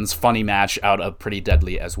emotions, funny match out of Pretty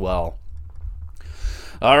Deadly as well.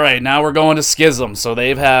 All right, now we're going to Schism. So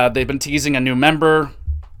they've been teasing a new member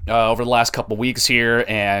over the last couple weeks here,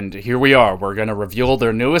 and here we are. We're going to reveal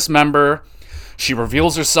their newest member. She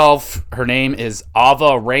reveals herself. Her name is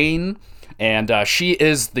Ava Rain, and she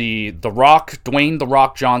is the Rock, Dwayne The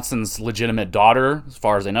Rock Johnson's legitimate daughter, as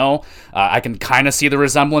far as I know. I can kind of see the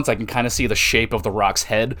resemblance. I can kind of see the shape of The Rock's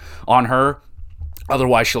head on her.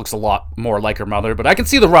 Otherwise, she looks a lot more like her mother, but I can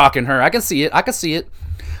see The Rock in her. I can see it.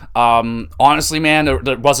 Honestly, man,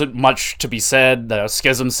 there wasn't much to be said. The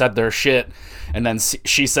Schism said their shit, and then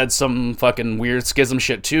she said some fucking weird Schism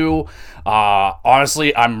shit too.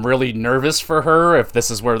 Honestly, I'm really nervous for her if this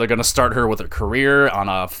is where they're gonna start her with her career on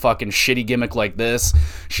a fucking shitty gimmick like this.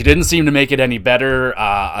 She didn't seem to make it any better.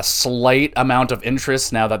 A slight amount of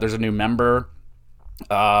interest now that there's a new member.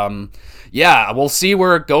 Yeah, we'll see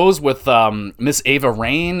where it goes with Miss Ava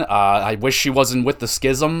Rain. I wish she wasn't with the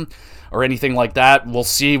Schism or anything like that. We'll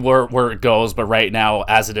see where it goes, but right now,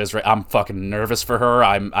 as it is, I'm fucking nervous for her.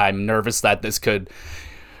 I'm nervous that this could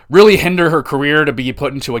really hinder her career to be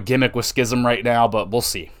put into a gimmick with Schism right now, but we'll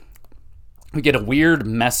see. We get a weird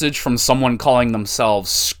message from someone calling themselves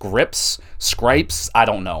Scripes, I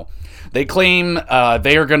don't know. They claim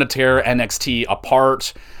they are going to tear NXT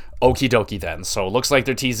apart. Okie dokie then. So it looks like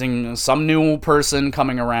they're teasing some new person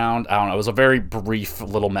coming around. I don't know. It was a very brief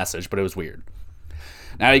little message, but it was weird.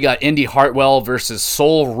 Now you got Indy Hartwell versus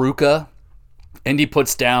Sol Ruca. Indy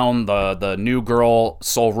puts down the new girl,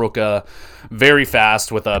 Sol Ruca, very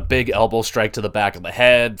fast with a big elbow strike to the back of the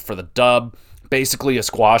head for the dub. Basically a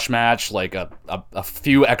squash match, like a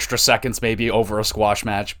few extra seconds maybe over a squash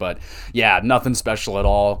match, but yeah, nothing special at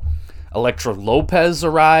all. Elektra Lopez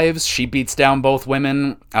arrives. She beats down both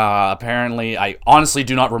women. Apparently, I honestly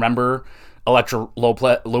do not remember Elektra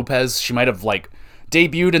Lopez. She might have,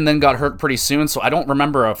 debuted and then got hurt pretty soon, so I don't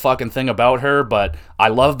remember a fucking thing about her, but I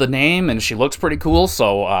love the name, and she looks pretty cool,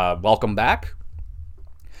 so welcome back.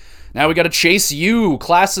 Now we got a Chase U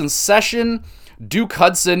class in session. Duke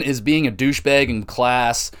Hudson is being a douchebag in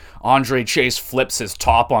class. Andre Chase flips his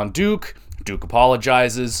top on Duke. Duke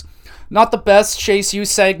apologizes. Not the best Chase U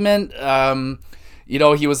segment. He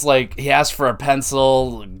was he asked for a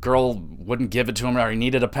pencil. Girl wouldn't give it to him, or he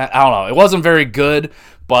needed a pen. I don't know. It wasn't very good,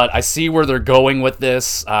 but I see where they're going with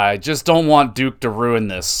this. I just don't want Duke to ruin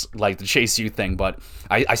this, like the Chase U thing, but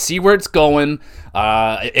I see where it's going.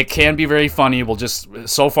 It can be very funny.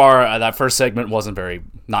 So far, that first segment wasn't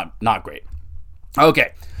not great.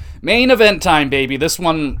 Okay, main event time, baby. This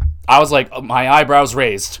one, I was my eyebrows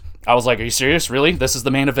raised. I was like, are you serious? Really? This is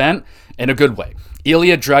the main event? In a good way.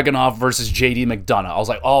 Ilya Dragunov versus JD McDonough. I was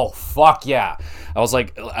like, oh, fuck yeah. I was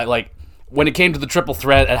like, when it came to the triple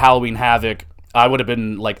threat at Halloween Havoc, it would have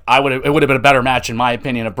been a better match in my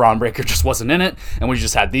opinion if Braun Breaker just wasn't in it, and we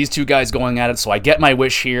just had these two guys going at it, so I get my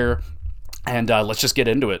wish here, and let's just get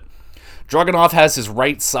into it. Dragunov has his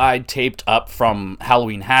right side taped up from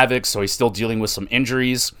Halloween Havoc, so he's still dealing with some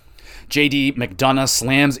injuries. JD McDonough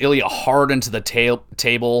slams Ilya hard into the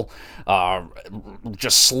table,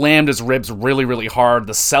 just slammed his ribs really, really hard.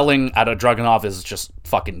 The selling out of Dragunov is just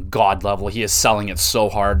fucking god level. He is selling it so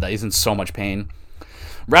hard that he's in so much pain.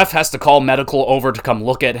 Ref has to call medical over to come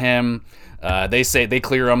look at him. They say they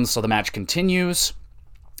clear him, so the match continues.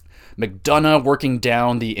 McDonough working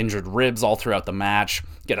down the injured ribs all throughout the match.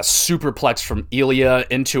 Get a superplex from Ilya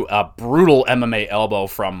into a brutal MMA elbow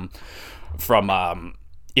from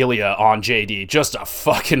Ilya on JD. Just a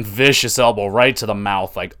fucking vicious elbow right to the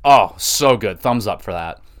mouth. Oh, so good. Thumbs up for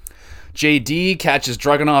that. JD catches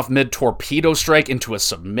Dragunov mid-torpedo strike into a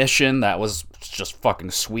submission. That was just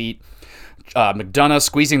fucking sweet. McDonough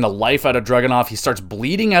squeezing the life out of Dragunov. He starts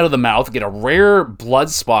bleeding out of the mouth. Get a rare blood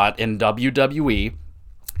spot in WWE.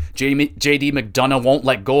 JD McDonough won't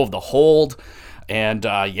let go of the hold. And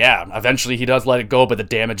eventually he does let it go, but the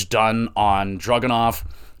damage done on Dragunov.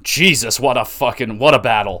 Jesus, what a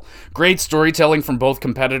battle. Great storytelling from both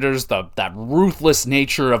competitors. That ruthless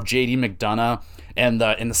nature of JD McDonough and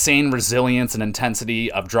the insane resilience and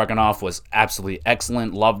intensity of Dragunov was absolutely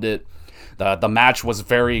excellent. Loved it. The match was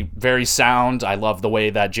very, very sound. I love the way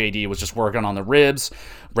that JD was just working on the ribs.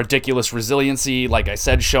 Ridiculous resiliency, like I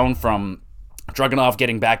said, shown from Dragunov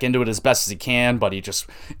getting back into it as best as he can, but he just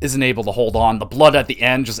isn't able to hold on. The blood at the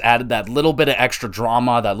end just added that little bit of extra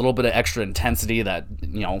drama, that little bit of extra intensity that,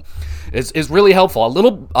 is really helpful.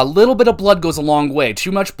 A little bit of blood goes a long way.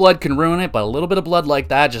 Too much blood can ruin it, but a little bit of blood like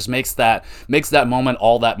that just makes that moment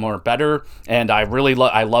all that more better. And I really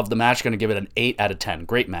I love the match. Going to give it an 8 out of 10.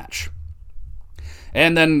 Great match.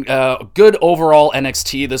 And then good overall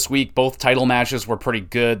NXT this week. Both title matches were pretty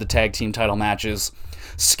good, the tag team title matches.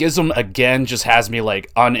 Schism, again, just has me,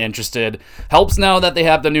 uninterested. Helps now that they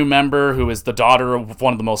have the new member, who is the daughter of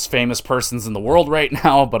one of the most famous persons in the world right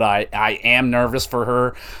now, but I am nervous for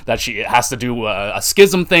her that she has to do a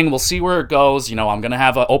Schism thing. We'll see where it goes. I'm going to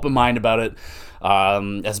have an open mind about it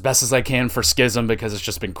as best as I can for Schism, because it's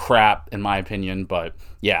just been crap, in my opinion. But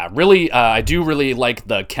yeah, really, I do really like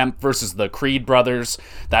the Kemp versus the Creed brothers.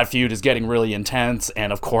 That feud is getting really intense,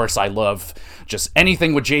 and of course, I love just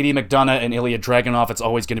anything with JD McDonough and Ilya Dragunov. It's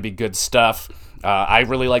always going to be good stuff. I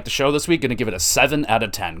really like the show this week. Going to give it a 7 out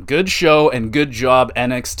of 10. Good show and good job,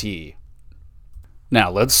 NXT. Now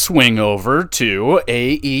let's swing over to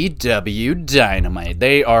AEW Dynamite.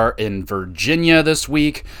 They are in Virginia this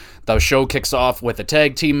week. The show kicks off with a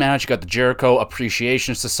tag team match. You got the Jericho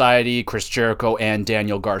Appreciation Society, Chris Jericho and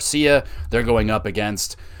Daniel Garcia. They're going up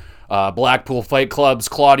against Blackpool Fight Club's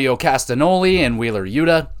Claudio Castagnoli and Wheeler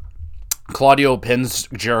Yuta. Claudio pins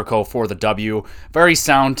Jericho for the W. Very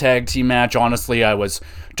sound tag team match. Honestly, I was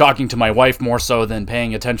talking to my wife more so than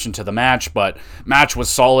paying attention to the match, but match was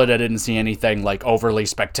solid. I didn't see anything overly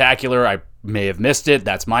spectacular. I may have missed it.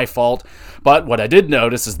 That's my fault. But what I did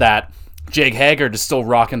notice is that Jake Haggard is still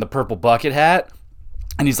rocking the purple bucket hat,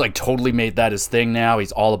 and he's totally made that his thing now.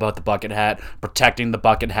 He's all about the bucket hat, protecting the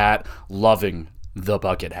bucket hat, loving the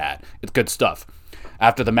bucket hat. It's good stuff.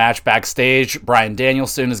 After the match backstage, Bryan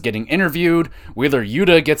Danielson is getting interviewed. Wheeler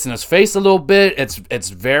Yuta gets in his face a little bit. It's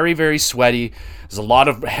very, very sweaty. There's a lot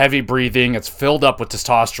of heavy breathing. It's filled up with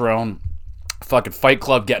testosterone. Fucking Fight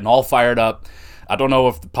Club getting all fired up. I don't know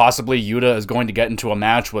if possibly Yuta is going to get into a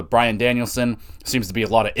match with Bryan Danielson. Seems to be a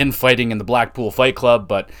lot of infighting in the Blackpool Fight Club,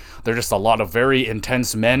 but they're just a lot of very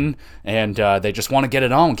intense men, and they just want to get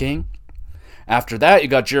it on, King. After that, you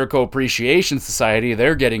got Jericho Appreciation Society.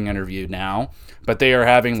 They're getting interviewed now, but they are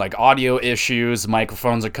having audio issues.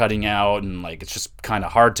 Microphones are cutting out, and it's just kind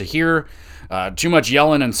of hard to hear. Too much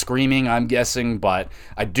yelling and screaming, I'm guessing, but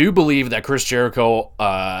I do believe that Chris Jericho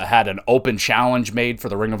had an open challenge made for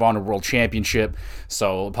the Ring of Honor World Championship,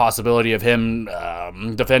 so the possibility of him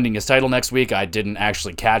defending his title next week, I didn't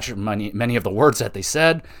actually catch many of the words that they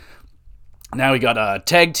said. Now we got a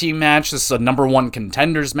tag team match. This is a number 1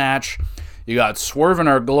 contenders match. You got Swerve in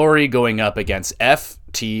Our Glory going up against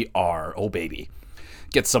FTR. Oh, baby.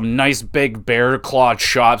 Get some nice big bear claw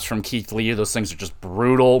chops from Keith Lee. Those things are just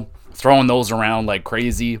brutal. Throwing those around like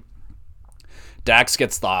crazy. Dax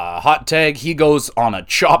gets the hot tag. He goes on a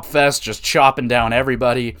chop fest, just chopping down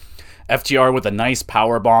everybody. FTR with a nice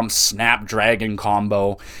powerbomb snapdragon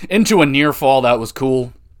combo into a near fall. That was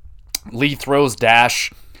cool. Lee throws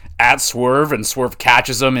Dash at Swerve, and Swerve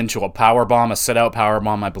catches him into a powerbomb, a sit-out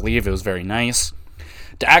powerbomb, I believe. It was very nice.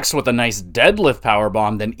 Dax with a nice deadlift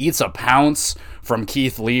powerbomb, then eats a pounce from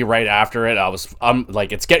Keith Lee right after it.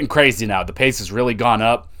 It's getting crazy now. The pace has really gone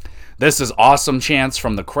up. This is awesome chants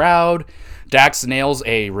from the crowd. Dax nails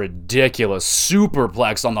a ridiculous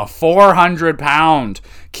superplex on the 400-pound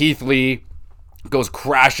Keith Lee. Goes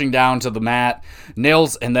crashing down to the mat.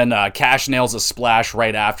 Cash nails a splash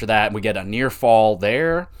right after that. We get a near fall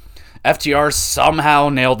there. FTR somehow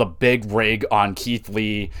nailed a big rig on Keith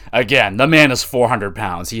Lee. Again, the man is 400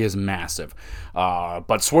 pounds. He is massive.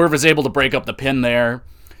 But Swerve is able to break up the pin there.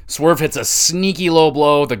 Swerve hits a sneaky low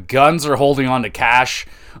blow. The Guns are holding on to Cash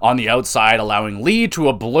on the outside, allowing Lee to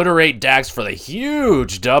obliterate Dax for the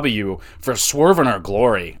huge W for Swerve in Our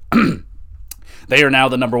Glory. They are now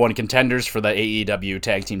the number 1 contenders for the AEW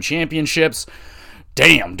Tag Team Championships.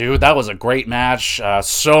 Damn, dude, that was a great match.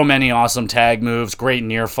 So many awesome tag moves, great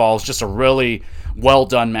near falls. Just a really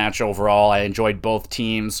well-done match overall. I enjoyed both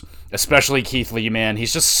teams, especially Keith Lee, man.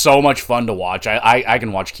 He's just so much fun to watch. I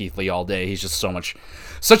can watch Keith Lee all day. He's just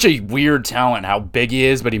such a weird talent, how big he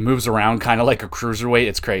is, but he moves around kind of like a cruiserweight.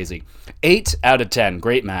 It's crazy. 8 out of 10.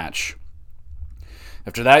 Great match.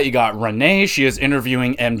 After that, you got Renee. She is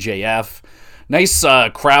interviewing MJF. Nice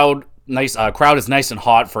crowd. Crowd is nice and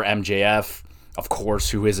hot for MJF. Of course,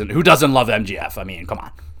 who doesn't love MJF? I mean, come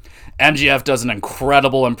on. MJF does an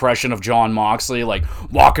incredible impression of Jon Moxley,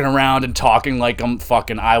 walking around and talking like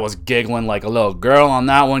I was giggling like a little girl on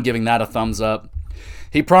that one, giving that a thumbs up.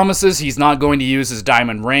 He promises he's not going to use his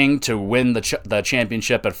diamond ring to win the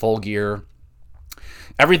championship at Full Gear.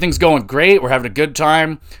 Everything's going great. We're having a good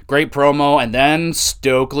time. Great promo. And then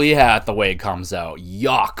Stokely Hathaway comes out.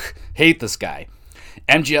 Yuck. Hate this guy.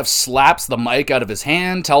 MJF slaps the mic out of his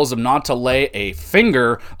hand, tells him not to lay a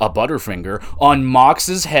butterfinger, on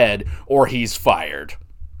Mox's head or he's fired.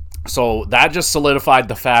 So that just solidified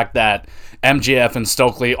the fact that MJF and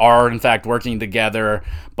Stokely are, in fact, working together.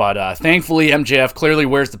 But thankfully, MJF clearly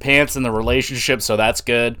wears the pants in the relationship, so that's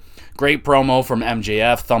good. Great promo from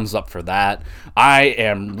MJF. Thumbs up for that. I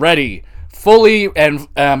am ready, fully and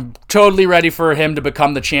totally ready for him to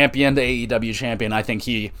become the champion, the AEW champion. I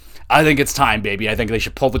think it's time, baby. I think they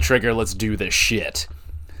should pull the trigger. Let's do this shit.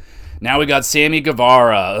 Now we got Sammy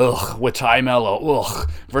Guevara, with Ty Mello,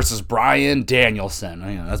 versus Bryan Danielson.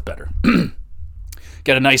 Yeah, that's better.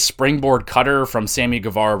 Get a nice springboard cutter from Sammy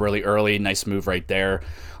Guevara really early. Nice move right there.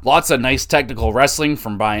 Lots of nice technical wrestling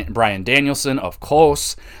from Bryan Danielson, of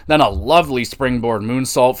course. Then a lovely springboard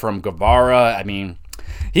moonsault from Guevara. I mean,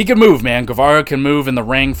 he can move, man. Guevara can move in the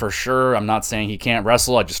ring for sure. I'm not saying he can't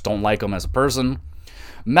wrestle. I just don't like him as a person.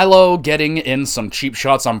 Mello getting in some cheap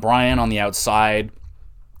shots on Bryan on the outside.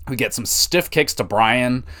 We get some stiff kicks to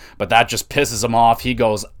Bryan, but that just pisses him off. He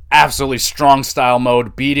goes absolutely strong style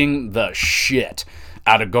mode, beating the shit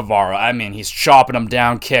out of Guevara. I mean, he's chopping him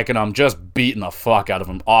down, kicking him, just beating the fuck out of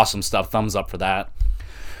him. Awesome stuff. Thumbs up for that.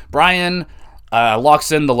 Bryan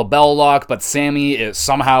locks in the LeBell lock, but Sammy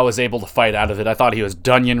somehow is able to fight out of it. I thought he was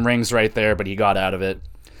Dunyan rings right there, but he got out of it.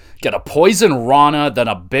 Get a poison Rana, then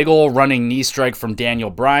a big ol' running knee strike from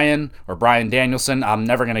Bryan Danielson. I'm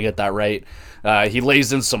never going to get that right. He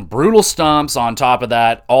lays in some brutal stomps on top of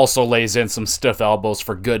that. Also lays in some stiff elbows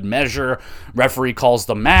for good measure. Referee calls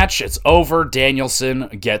the match. It's over. Danielson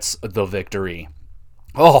gets the victory.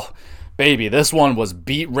 Oh, baby, this one was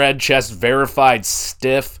beat red chest, verified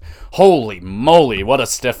stiff. Holy moly, what a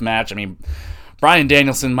stiff match. I mean, Bryan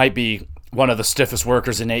Danielson might be one of the stiffest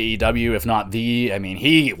workers in AEW, if not the. I mean,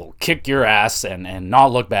 he will kick your ass and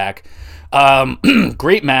not look back.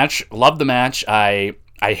 Great match. Love the match. I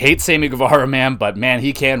hate Sammy Guevara, man, but man,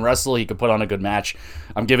 he can wrestle. He could put on a good match.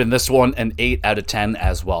 I'm giving this one an 8 out of 10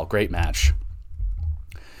 as well. Great match.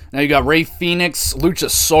 Now you got Rey Fenix,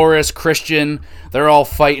 Luchasaurus, Christian. They're all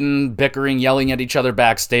fighting, bickering, yelling at each other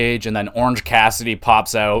backstage, and then Orange Cassidy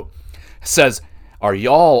pops out, says, "Are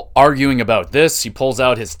y'all arguing about this?" He pulls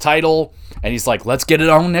out his title, and he's like, "Let's get it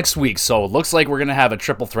on next week." So it looks like we're going to have a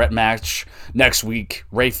triple threat match next week.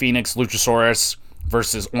 Rey Fenix, Luchasaurus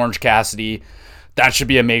versus Orange Cassidy. That should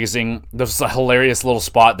be amazing. There was a hilarious little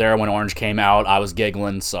spot there when Orange came out. I was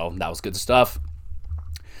giggling, so that was good stuff.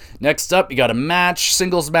 Next up, you got a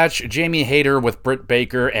singles match, Jamie Hayter with Britt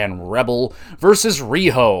Baker and Rebel versus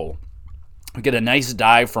Riho. We get a nice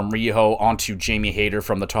dive from Riho onto Jamie Hayter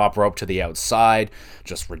from the top rope to the outside.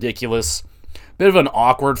 Just ridiculous. Bit of an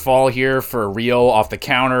awkward fall here for Riho off the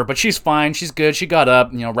counter, but she's fine. She's good. She got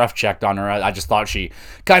up. Ref checked on her. I just thought she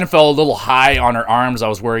kind of fell a little high on her arms. I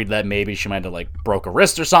was worried that maybe she might have broke a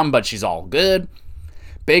wrist or something, but she's all good.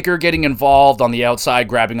 Baker getting involved on the outside,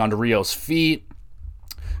 grabbing onto Riho's feet.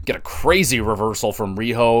 Get a crazy reversal from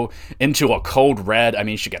Riho into a code red. I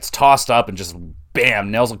mean, she gets tossed up and just bam,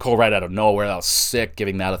 nails a code red out of nowhere. That was sick,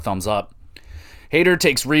 giving that a thumbs up. Hayter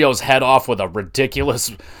takes Riho's head off with a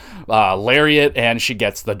ridiculous lariat, and she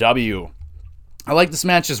gets the W. I like this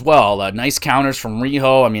match as well. Nice counters from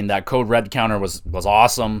Riho. I mean, that code red counter was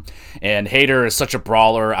awesome. And Hayter is such a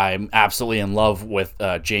brawler. I'm absolutely in love with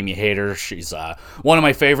Jamie Hayter. She's one of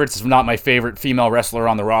my favorites, if not my favorite female wrestler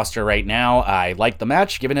on the roster right now. I like the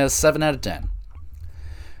match, giving it a 7 out of 10.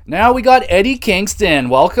 Now we got Eddie Kingston.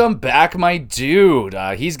 Welcome back, my dude.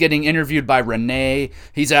 He's getting interviewed by Renee.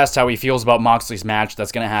 He's asked how he feels about Moxley's match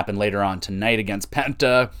that's going to happen later on tonight against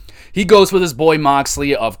Penta. He goes with his boy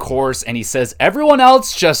Moxley, of course, and he says, "Everyone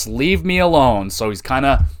else, just leave me alone." So he's kind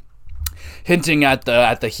of hinting at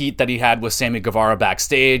the heat that he had with Sammy Guevara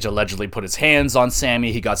backstage, allegedly put his hands on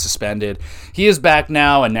Sammy. He got suspended. He is back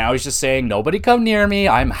now, and now he's just saying, "Nobody come near me.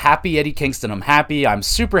 I'm happy, Eddie Kingston. I'm happy. I'm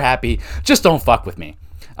super happy. Just don't fuck with me."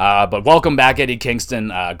 But welcome back, Eddie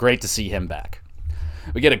Kingston. Great to see him back.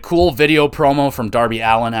 We get a cool video promo from Darby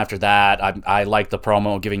Allin after that. I like the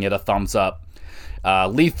promo, giving it a thumbs up.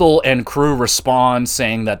 Lethal and crew respond,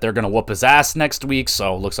 saying that they're going to whoop his ass next week,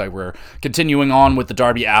 so it looks like we're continuing on with the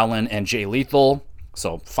Darby Allin and Jay Lethal,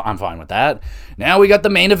 so I'm fine with that. Now we got the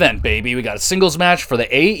main event, baby. We got a singles match for the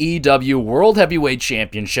AEW World Heavyweight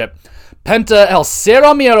Championship. Penta El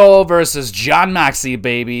Cero Miedo versus John Moxley,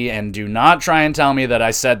 baby, and do not try and tell me that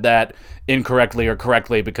I said that incorrectly or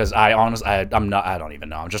correctly, because I don't even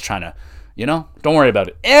know. I'm just trying to, don't worry about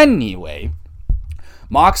it. Anyway,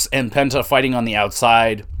 Mox and Penta fighting on the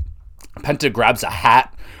outside. Penta grabs a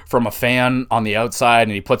hat from a fan on the outside,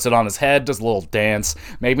 and he puts it on his head, does a little dance.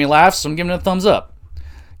 Made me laugh, so I'm giving it a thumbs up.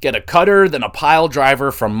 Get a cutter, then a pile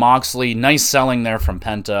driver from Moxley. Nice selling there from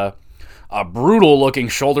Penta. A brutal-looking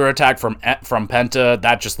shoulder attack from Penta.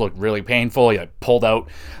 That just looked really painful. He pulled out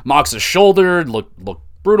Mox's shoulder. Looked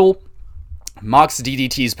brutal. Mox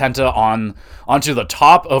DDTs Penta onto the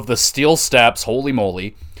top of the steel steps. Holy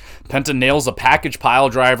moly. Penta nails a package pile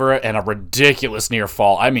driver and a ridiculous near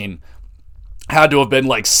fall. I mean, had to have been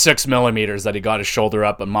like 6 millimeters that he got his shoulder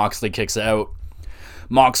up, and Moxley kicks out.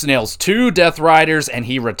 Mox nails 2 Death Riders, and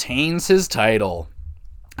he retains his title.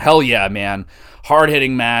 Hell yeah, man.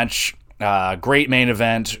 Hard-hitting match. Great main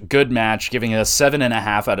event. Good match. Giving it a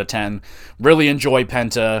 7.5 out of 10. Really enjoy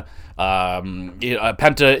Penta.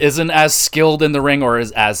 Penta isn't as skilled in the ring or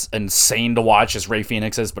is as insane to watch as Rey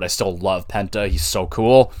Fenix is, but I still love Penta. He's so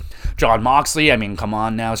cool. Jon Moxley, I mean, come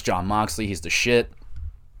on now. It's Jon Moxley. He's the shit.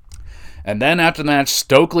 And then after the match,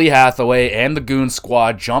 Stokely Hathaway and the Goon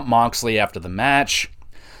Squad jump Moxley after the match.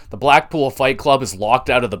 The Blackpool Fight Club is locked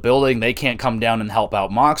out of the building. They can't come down and help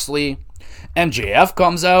out Moxley. MJF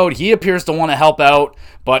comes out. He appears to want to help out,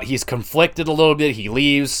 but he's conflicted a little bit. He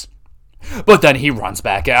leaves. But then he runs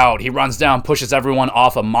back out. He runs down, pushes everyone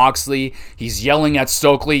off of Moxley. He's yelling at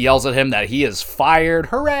Stokely, yells at him that he is fired.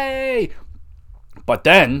 Hooray! But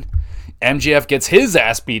then MJF gets his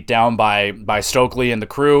ass beat down by Stokely and the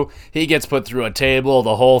crew. He gets put through a table,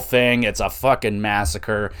 the whole thing. It's a fucking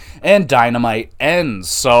massacre. And Dynamite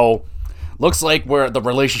ends. So, looks like the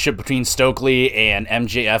relationship between Stokely and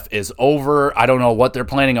MJF is over. I don't know what they're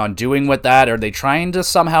planning on doing with that. Are they trying to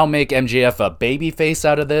somehow make MJF a babyface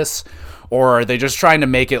out of this? Or are they just trying to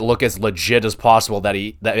make it look as legit as possible that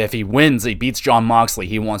if he wins, he beats Jon Moxley,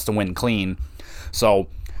 he wants to win clean. So,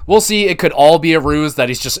 we'll see. It could all be a ruse that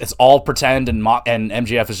it's all pretend, and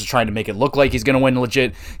MJF is just trying to make it look like he's going to win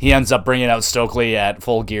legit. He ends up bringing out Stokely at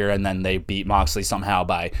Full Gear, and then they beat Moxley somehow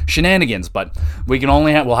by shenanigans. But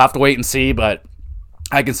we'll have to wait and see. But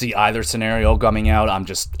I can see either scenario coming out. I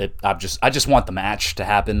just want the match to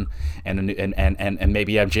happen, and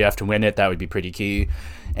maybe MJF to win it. That would be pretty key.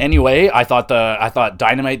 Anyway, I thought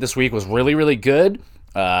Dynamite this week was really, really good.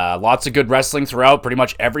 Lots of good wrestling throughout. Pretty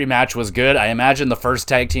much every match was good. I imagine the first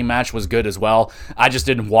tag team match was good as well. I just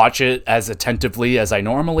didn't watch it as attentively as I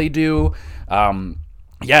normally do.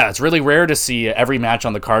 Yeah, it's really rare to see every match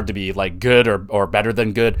on the card to be like good or better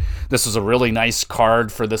than good. This was a really nice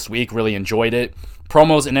card for this week. Really enjoyed it.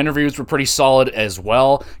 Promos and interviews were pretty solid as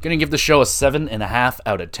well. Gonna give the show a 7.5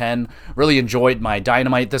 out of 10. Really enjoyed my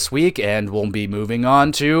Dynamite this week, and we'll be moving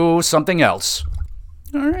on to something else.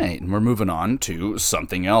 All right, we're moving on to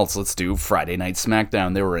something else. Let's do Friday Night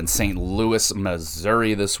SmackDown. They were in St. Louis,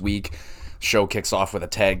 Missouri this week. Show kicks off with a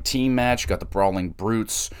tag team match. Got the Brawling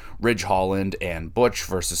Brutes, Ridge Holland and Butch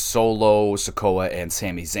versus Solo, Sikoa, and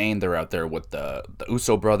Sami Zayn. They're out there with the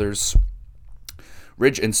Uso brothers.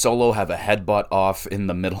 Ridge and Solo have a headbutt off in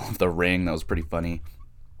the middle of the ring. That was pretty funny.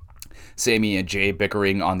 Sami and Jay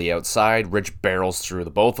bickering on the outside. Ridge barrels through the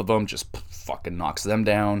both of them, just fucking knocks them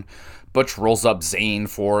down. Butch rolls up Zayn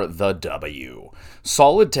for the W.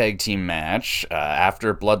 Solid tag team match.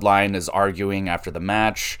 After Bloodline is arguing after the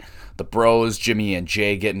match, the bros, Jimmy and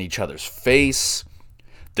Jay, get in each other's face.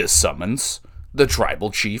 This summons the tribal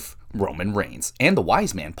chief, Roman Reigns, and the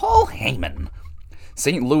wise man, Paul Heyman.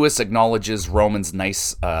 St. Louis acknowledges Roman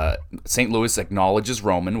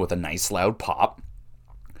with a nice loud pop.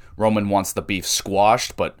 Roman wants the beef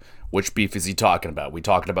squashed, but which beef is he talking about? We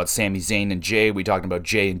talking about Sami Zayn and Jay? We talking about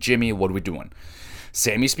Jay and Jimmy? What are we doing?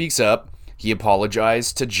 Sami speaks up. He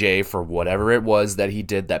apologized to Jay for whatever it was that he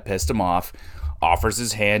did that pissed him off. Offers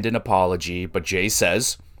his hand in apology, but Jay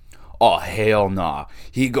says, "Oh, hell nah."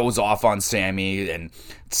 He goes off on Sami and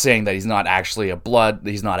saying that he's not actually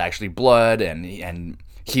blood, and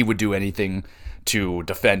he would do anything to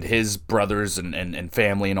defend his brothers and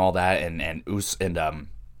family and all that, and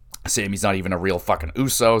Sami's not even a real fucking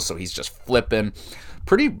Uso, so he's just flipping.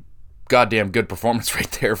 Pretty goddamn good performance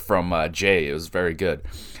right there from Jay. It was very good.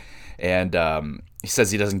 And he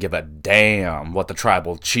says he doesn't give a damn what the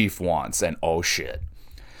tribal chief wants, and oh shit.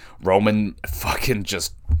 Roman fucking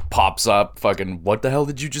just pops up, fucking, what the hell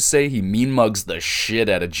did you just say? He mean mugs the shit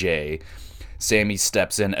out of Jay. Sami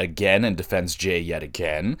steps in again and defends Jay yet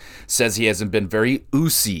again. Says he hasn't been very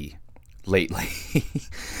Usy lately.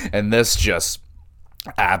 And this just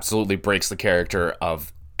absolutely breaks the character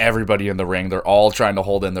of everybody in the ring. They're all trying to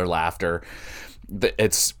hold in their laughter.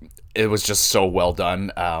 It was just so well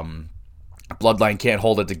done. Bloodline can't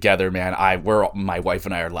hold it together, man. My wife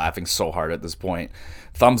and I are laughing so hard at this point.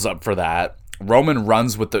 Thumbs up for that. Roman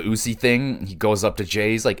runs with the Uzi thing. He goes up to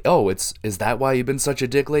Jay. He's like, "Oh, is that why you've been such a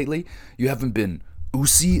dick lately? You haven't been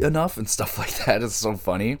oozy enough and stuff like that. It's so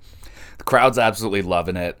funny. The crowd's absolutely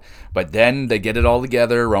loving it. But then they get it all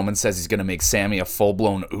together. Roman says he's going to make Sammy a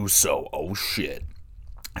full-blown Uso. Oh, shit.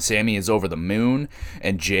 Sammy is over the moon,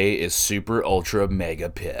 and Jay is super, ultra, mega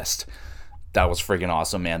pissed. That was friggin'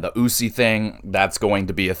 awesome, man. The Uzi thing, that's going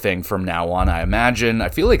to be a thing from now on, I imagine. I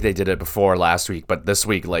feel like they did it before last week, but this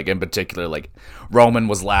week, like, in particular, like, Roman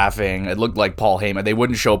was laughing. It looked like Paul Heyman. They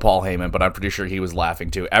wouldn't show Paul Heyman, but I'm pretty sure he was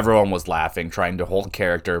laughing, too. Everyone was laughing, trying to hold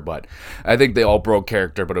character, but I think they all broke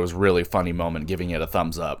character, but it was a really funny moment, giving it a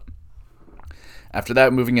thumbs up. After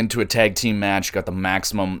that, moving into a tag team match, got the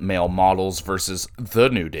Maximum Male Models versus The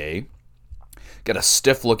New Day. Got a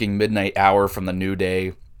stiff-looking Midnight Hour from The New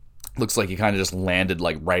Day. Looks like he kind of just landed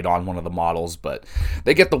like right on one of the models, but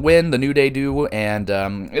they get the win, the New Day do, and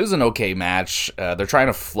it was an okay match. They're trying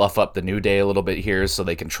to fluff up the New Day a little bit here so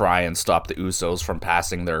they can try and stop the Usos from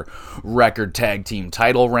passing their record tag team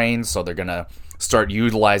title reign, so they're going to start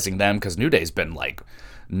utilizing them because New Day's been like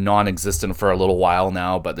non-existent for a little while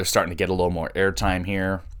now, but they're starting to get a little more airtime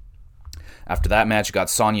here. After that match, you got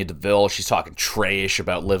Sonya Deville. She's talking trash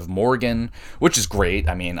about Liv Morgan, which is great.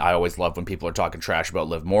 I mean, I always love when people are talking trash about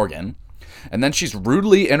Liv Morgan. And then she's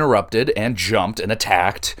rudely interrupted and jumped and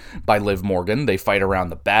attacked by Liv Morgan. They fight around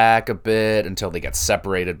the back a bit until they get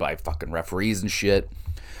separated by fucking referees and shit.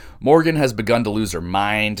 Morgan has begun to lose her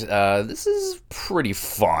mind. This is pretty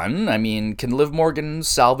fun. I mean, can Liv Morgan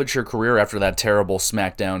salvage her career after that terrible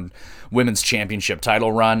SmackDown Women's Championship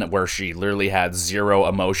title run where she literally had zero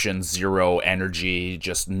emotion, zero energy,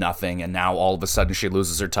 just nothing, and now all of a sudden she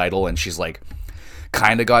loses her title and she's like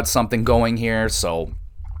kind of got something going here, so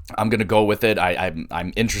I'm going to go with it.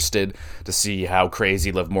 I'm interested to see how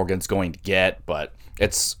crazy Liv Morgan's going to get, but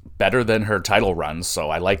it's better than her title run, so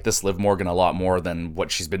I like this Liv Morgan a lot more than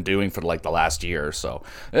what she's been doing for like the last year, so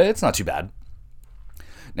it's not too bad.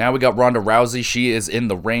 Now we got Ronda Rousey. She is in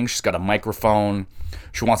the ring. She's got a microphone.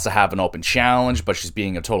 She wants to have an open challenge, but she's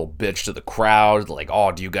being a total bitch to the crowd, like,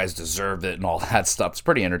 oh, do you guys deserve it, and all that stuff. It's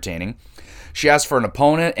pretty entertaining. She asks for an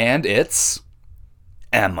opponent, and it's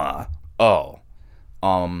Emma.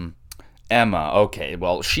 Emma, okay,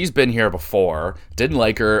 well, she's been here before. Didn't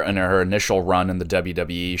like her in her initial run in the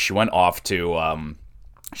WWE. She went off to,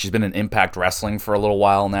 she's been in Impact Wrestling for a little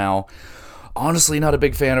while now. Honestly, not a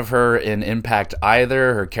big fan of her in Impact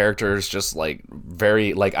either. Her character is just, like,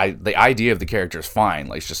 very, like, the idea of the character is fine.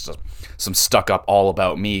 Like, it's just some stuck-up,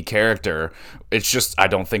 all-about-me character. It's just, I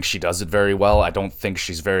don't think she does it very well. I don't think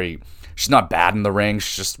she's not bad in the ring.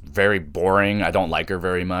 She's just very boring. I don't like her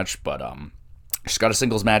very much, but, she's got a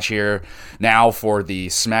singles match here now for the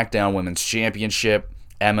SmackDown Women's Championship.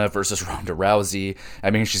 Emma versus Ronda Rousey.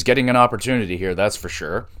 I mean, she's getting an opportunity here, that's for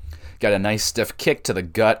sure. Got a nice stiff kick to the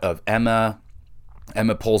gut of Emma.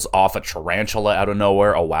 Emma pulls off a tarantula out of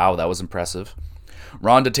nowhere. Oh, wow, that was impressive.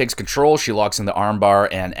 Ronda takes control. She locks in the armbar,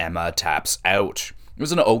 and Emma taps out. It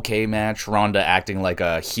was an okay match. Ronda acting like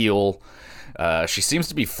a heel. She seems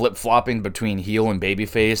to be flip-flopping between heel and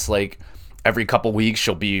babyface. Like, every couple weeks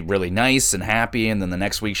she'll be really nice and happy, and then the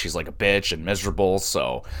next week she's like a bitch and miserable,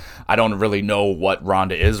 so I don't really know what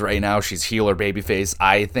Ronda is right now. She's heel or babyface.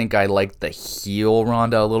 I think I like the heel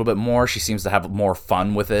Ronda a little bit more. She seems to have more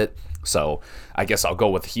fun with it, so I guess I'll go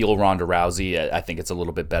with heel Ronda Rousey. I think it's a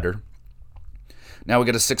little bit better. Now we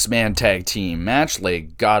get a 6-man tag team match.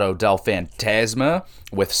 Legado del Fantasma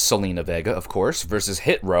with Selena Vega, of course, versus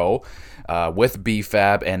Hit Row with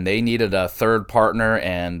B-Fab, and they needed a third partner,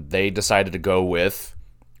 and they decided to go with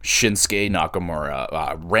Shinsuke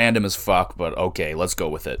Nakamura. Random as fuck, but okay, let's go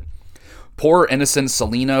with it. Poor innocent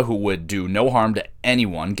Selena, who would do no harm to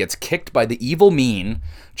anyone, gets kicked by the evil mean,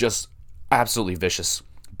 just absolutely vicious.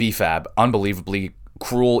 B-Fab, unbelievably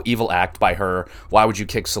cruel, evil act by her. Why would you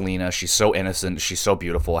kick Selena? She's so innocent. She's so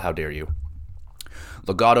beautiful. How dare you?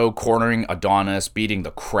 Legado cornering Adonis, beating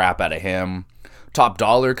the crap out of him. Top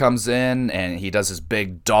Dollar comes in, and he does his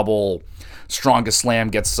big double strongest slam,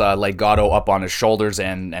 gets Legado up on his shoulders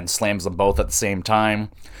and slams them both at the same time.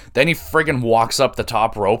 Then he friggin' walks up the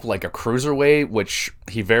top rope like a cruiserweight, which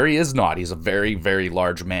he very is not. He's a very, very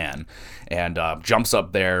large man. And jumps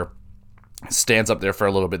up there, stands up there for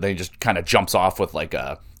a little bit, then he just kind of jumps off with like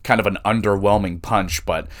a kind of an underwhelming punch,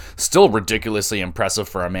 but still ridiculously impressive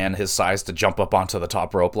for a man his size to jump up onto the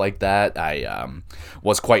top rope like that. I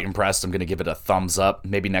was quite impressed. I'm going to give it a thumbs up.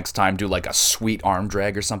 Maybe next time do like a sweet arm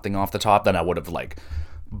drag or something off the top, then I would have like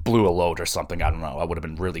blew a load or something. I don't know. I would have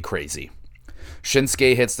been really crazy.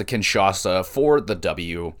 Shinsuke hits the Kinshasa for the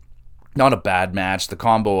W. Not a bad match. The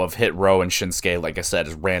combo of Hit Row and Shinsuke, like I said,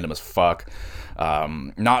 is random as fuck.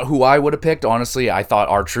 Not who I would have picked, honestly. I thought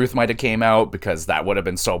R-Truth might have came out because that would have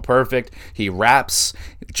been so perfect. He raps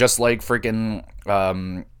just like freaking,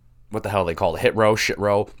 what the hell they call it, Hit Row, Shit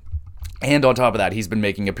Row. And on top of that, he's been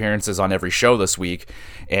making appearances on every show this week,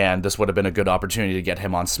 and this would have been a good opportunity to get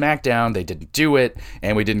him on SmackDown. They didn't do it,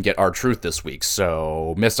 and we didn't get R-Truth this week,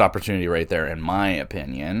 so missed opportunity right there, in my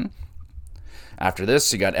opinion. After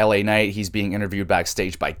this, you got LA Knight. He's being interviewed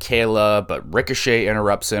backstage by Kayla, but Ricochet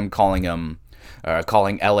interrupts him, calling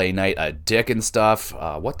LA Knight a dick and stuff.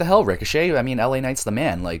 What the hell, Ricochet? I mean, LA Knight's the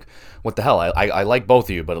man. Like, what the hell? I like both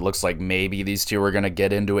of you, but it looks like maybe these two are going to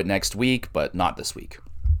get into it next week, but not this week.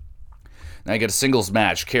 Now you get a singles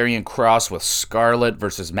match, Karrion Kross with Scarlett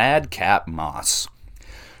versus Madcap Moss.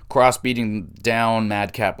 Kross beating down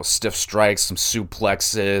Madcap with stiff strikes, some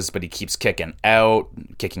suplexes, but he keeps kicking out.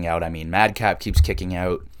 Madcap keeps kicking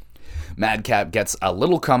out. Madcap gets a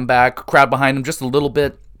little comeback, crowd behind him just a little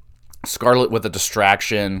bit. Scarlett with a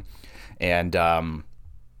distraction, and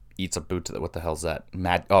eats a boot to the, what the hell's that?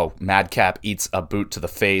 Madcap eats a boot to the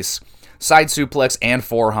face. Side suplex and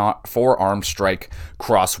forearm strike.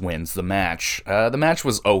 Kross wins the match. The match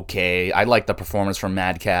was okay. I like the performance from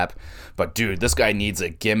Madcap, but dude, this guy needs a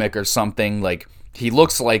gimmick or something. Like, he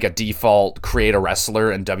looks like a default create a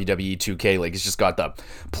wrestler in WWE 2K. Like, he's just got the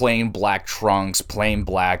plain black trunks, plain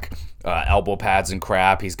black elbow pads and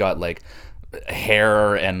crap. He's got like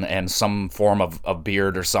hair and some form of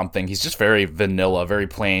beard or something. He's just very vanilla, very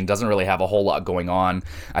plain, doesn't really have a whole lot going on.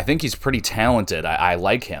 I think he's pretty talented. I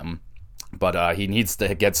like him. But he needs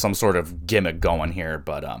to get some sort of gimmick going here.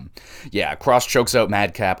 But yeah, Kross chokes out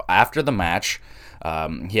Madcap after the match.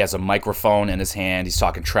 He has a microphone in his hand. He's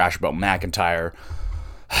talking trash about McIntyre.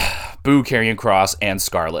 Boo Karrion Kross and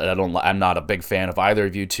Scarlett. I'm not a big fan of either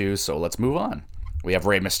of you two, so let's move on. We have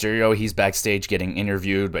Rey Mysterio. He's backstage getting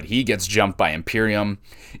interviewed, but he gets jumped by Imperium,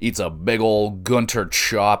 eats a big old Gunter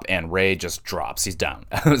chop, and Rey just drops. He's down.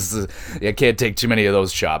 I can't take too many of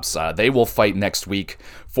those chops. They will fight next week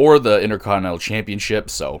for the Intercontinental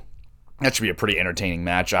Championship, so that should be a pretty entertaining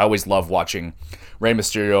match. I always love watching Rey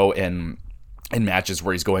Mysterio in matches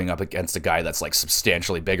where he's going up against a guy that's like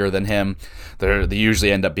substantially bigger than him. They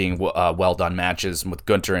usually end up being well done matches, and with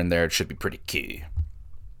Gunter in there, it should be pretty key.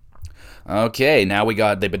 Okay, now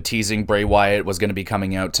they've been teasing Bray Wyatt was going to be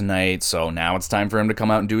coming out tonight, so now it's time for him to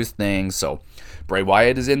come out and do his thing. So Bray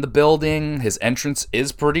Wyatt is in the building. His entrance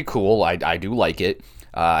is pretty cool. I do like it.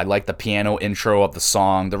 I like the piano intro of the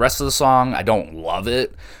song. The rest of the song, I don't love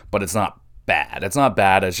it, but it's not bad. It's not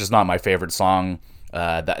bad. It's just not my favorite song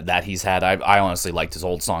that he's had. I honestly liked his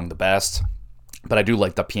old song the best. But I do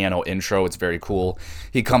like the piano intro. It's very cool.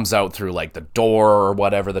 He comes out through like the door or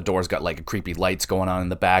whatever. The door's got like creepy lights going on in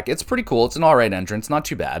the back. It's pretty cool. It's an alright entrance. Not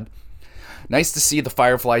too bad. Nice to see the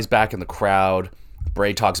Fireflies back in the crowd.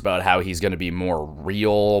 Bray talks about how he's going to be more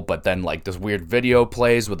real, but then like this weird video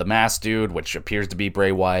plays with the masked dude, which appears to be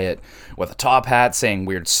Bray Wyatt, with a top hat saying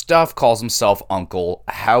weird stuff, calls himself Uncle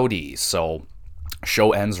Howdy. So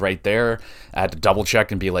show ends right there. I had to double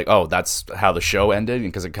check and be like, oh, that's how the show ended,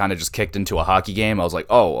 because it kind of just kicked into a hockey game. I was like,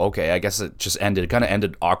 oh, okay, I guess it just ended. It kind of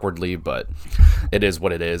ended awkwardly, but it is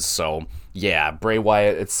what it is. So yeah, Bray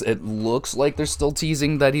Wyatt, it looks like they're still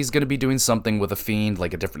teasing that he's going to be doing something with a Fiend,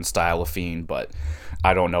 like a different style of Fiend, but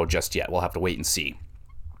I don't know just yet. We'll have to wait and see.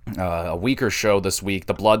 A weaker show this week.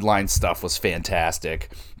 The Bloodline stuff was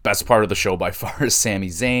fantastic. Best part of the show by far is Sami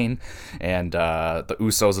Zayn and the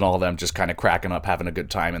Usos and all of them just kind of cracking up, having a good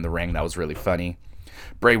time in the ring. That was really funny.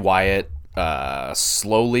 Bray Wyatt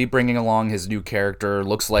slowly bringing along his new character.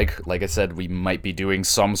 Looks like I said, we might be doing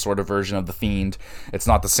some sort of version of the Fiend. It's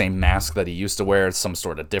not the same mask that he used to wear. It's some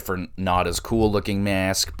sort of different, not as cool looking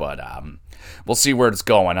mask, but we'll see where it's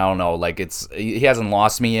going. I don't know, like he hasn't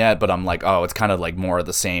lost me yet, but I'm like, oh, it's kind of like more of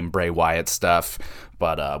the same Bray Wyatt stuff,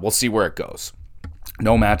 but we'll see where it goes.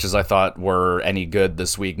 No matches I thought were any good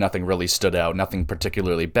this week. Nothing really stood out. Nothing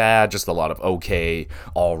particularly bad. Just a lot of okay,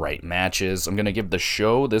 all-right matches. I'm going to give the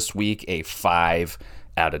show this week a 5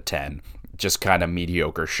 out of 10. Just kind of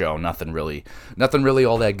mediocre show. Nothing really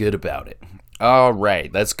all that good about it. All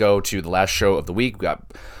right, let's go to the last show of the week. We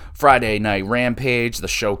got Friday Night Rampage. The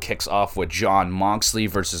show kicks off with Jon Moxley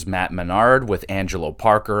versus Matt Menard with Angelo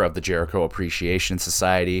Parker of the Jericho Appreciation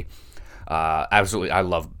Society. Absolutely, I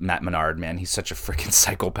love Matt Menard, man. He's such a freaking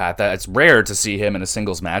psychopath. It's rare to see him in a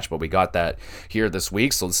singles match, but we got that here this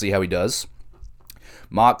week, so let's see how he does.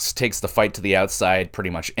 Mox takes the fight to the outside pretty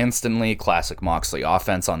much instantly. Classic Moxley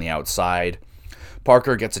offense on the outside.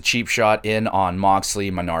 Parker gets a cheap shot in on Moxley.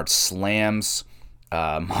 Menard slams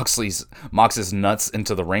Mox's nuts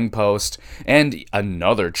into the ring post. And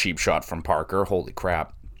another cheap shot from Parker. Holy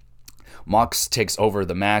crap. Mox takes over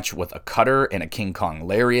the match with a cutter and a King Kong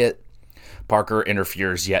lariat. Parker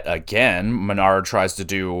interferes yet again. Menard tries to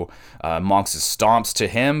do Mox's stomps to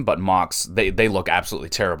him, but Mox, they look absolutely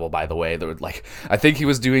terrible, by the way. They're like, I think he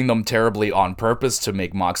was doing them terribly on purpose to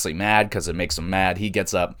make Moxley mad, because it makes him mad. He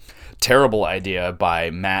gets up. Terrible idea by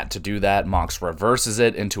Matt to do that. Mox reverses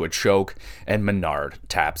it into a choke, and Menard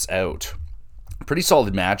taps out. Pretty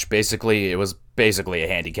solid match. It was basically a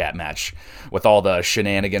handicap match with all the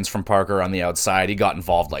shenanigans from Parker on the outside. He got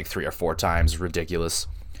involved like 3 or 4 times. Ridiculous.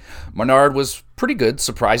 Menard was pretty good,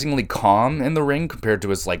 surprisingly calm in the ring compared to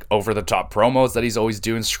his like over-the-top promos that he's always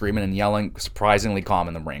doing, screaming and yelling. Surprisingly calm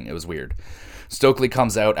in the ring. It was weird. Stokely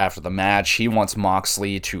comes out after the match. He wants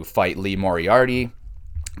Moxley to fight Lee Moriarty.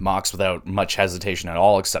 Mox, without much hesitation at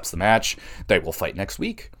all, accepts the match. They will fight next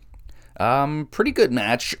week. Pretty good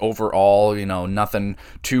match overall, nothing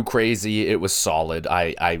too crazy. It was solid.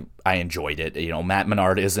 I enjoyed it. Matt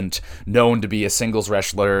Menard isn't known to be a singles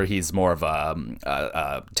wrestler. He's more of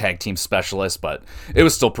a tag team specialist, but it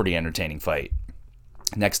was still a pretty entertaining fight.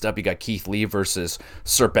 Next up, you got Keith Lee versus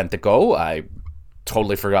Serpentico. I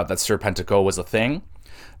totally forgot that Serpentico was a thing.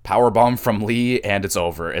 Powerbomb from Lee, and it's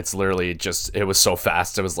over. It's literally it was so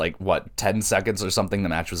fast. It was like, 10 seconds or something, the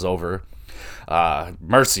match was over.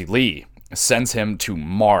 Mercy, Lee sends him to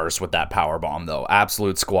Mars with that powerbomb, though.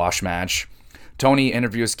 Absolute squash match. Tony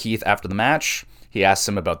interviews Keith after the match. He asks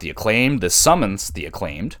him about the Acclaimed. This summons the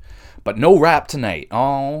Acclaimed. But no rap tonight.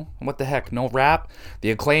 Oh, what the heck, no rap? The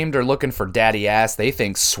Acclaimed are looking for Daddy Ass. They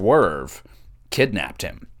think Swerve kidnapped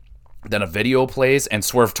him. Then a video plays, and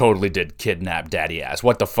Swerve totally did kidnap Daddy Ass.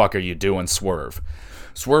 What the fuck are you doing, Swerve?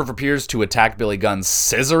 Swerve appears to attack Billy Gunn's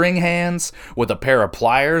scissoring hands with a pair of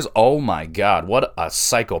pliers. Oh my god, what a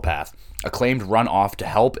psychopath. Acclaimed run off to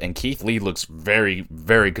help, and Keith Lee looks very,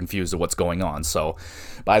 very confused at what's going on. So,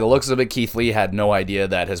 by the looks of it, Keith Lee had no idea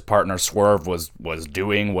that his partner Swerve was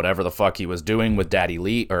doing whatever the fuck he was doing with Daddy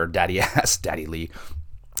Lee.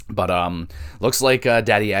 But looks like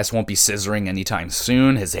Daddy Ass won't be scissoring anytime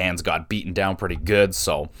soon. His hands got beaten down pretty good,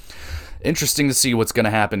 so interesting to see what's going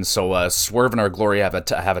to happen. So Swerve and Our Glory have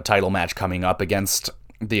a title match coming up against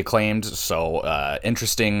the Acclaimed. So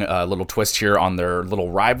interesting little twist here on their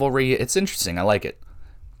little rivalry. It's interesting. I like it.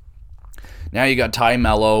 Now you got Ty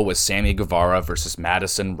Mello with Sammy Guevara versus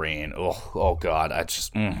Madison Rayne. Oh God, I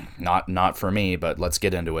just not for me. But let's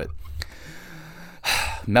get into it.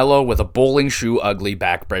 Mello with a bowling shoe ugly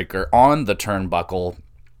backbreaker on the turnbuckle.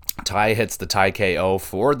 Ty hits the Ty KO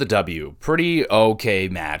for the W. Pretty okay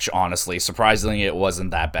match, honestly. Surprisingly, it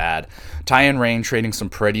wasn't that bad. Ty and Rain trading some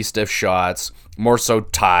pretty stiff shots. More so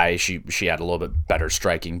Ty. She had a little bit better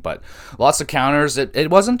striking, but lots of counters.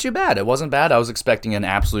 It wasn't too bad. It wasn't bad. I was expecting an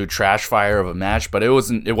absolute trash fire of a match, but it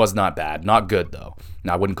was not bad. Not good, though.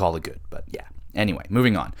 No, I wouldn't call it good, but yeah. Anyway,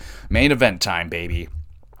 moving on. Main event time, baby.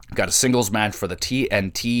 Got a singles match for the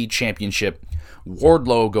TNT Championship.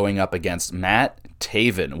 Wardlow going up against Matt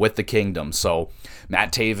Taven with the Kingdom. So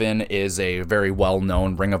Matt Taven is a very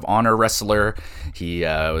well-known Ring of Honor wrestler. He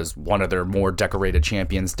was one of their more decorated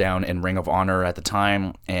champions down in Ring of Honor at the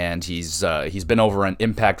time, and he's been over on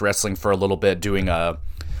Impact Wrestling for a little bit, doing a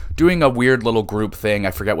weird little group thing.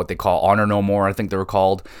 I forget what they call Honor No More, I think they were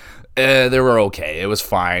called. They were okay. It was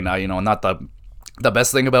fine. Not the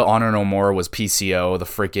best thing about Honor No More was PCO, the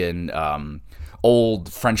freaking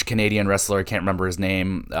old French-Canadian wrestler. I can't remember his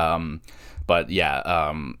name. But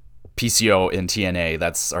yeah, PCO in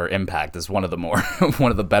TNA, or Impact, is one of the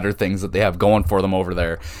one of the better things that they have going for them over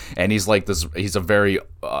there. And he's like this, he's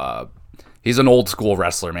an old school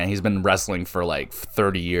wrestler, man. He's been wrestling for like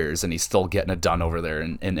 30 years and he's still getting it done over there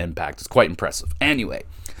in Impact. It's quite impressive. Anyway,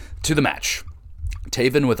 to the match.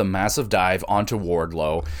 Taven with a massive dive onto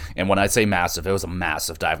Wardlow, and when I say massive, it was a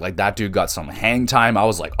massive dive. Like, that dude got some hang time. I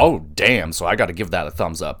was like, oh, damn, so I got to give that a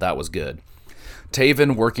thumbs up. That was good.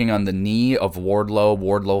 Taven working on the knee of Wardlow.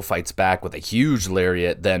 Wardlow fights back with a huge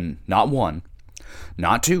lariat, then not one,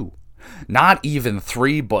 not two, not even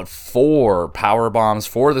 3, but 4 power bombs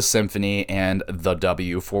for the Symphony, and the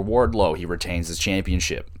W for Wardlow. He retains his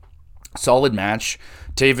championship. Solid match.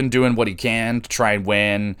 Taven doing what he can to try and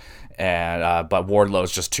win, but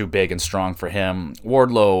Wardlow's just too big and strong for him.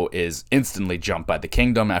 Wardlow is instantly jumped by the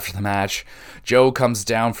Kingdom after the match. Joe comes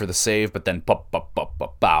down for the save, but then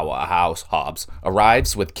Powerhouse Hobbs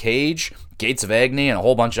arrives with Cage, Gates of Agony, and a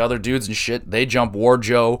whole bunch of other dudes and shit. They jump Ward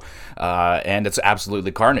Joe, and it's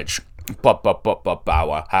absolutely carnage.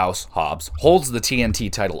 Powerhouse Hobbs holds the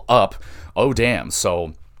TNT title up. Oh, damn.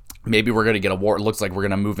 So maybe we're going to get looks like we're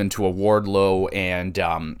going to move into a Wardlow and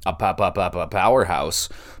a Powerhouse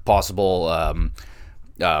possible,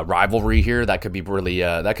 rivalry here that could be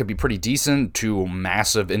pretty decent. Two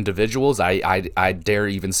massive individuals. I dare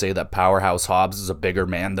even say that Powerhouse Hobbs is a bigger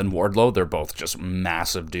man than Wardlow. They're both just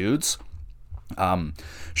massive dudes.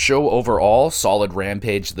 Show overall, solid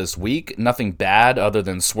Rampage this week. Nothing bad other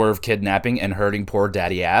than Swerve kidnapping and hurting poor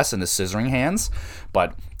Daddy Ass in his scissoring hands.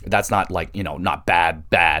 But that's not not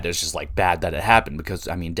bad. It's just bad that it happened because,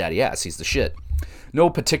 Daddy Ass, he's the shit. No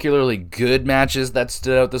particularly good matches that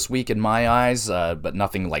stood out this week in my eyes, but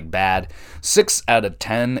nothing bad. 6 out of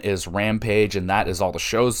 10 is Rampage, and that is all the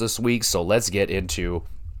shows this week. So let's get into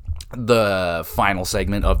the final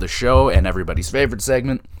segment of the show and everybody's favorite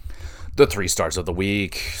segment, the 3 stars of the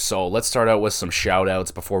week. So let's start out with some shout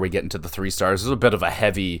outs before we get into the 3 stars. This is a bit of a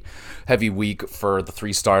heavy week for the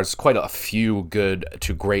 3 stars. Quite a few good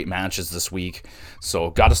to great matches this week. So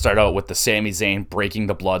got to start out with the Sami Zayn breaking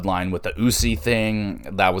the bloodline with the Usi thing.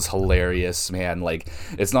 That was hilarious, man.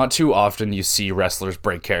 It's not too often you see wrestlers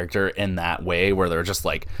break character in that way, where they're just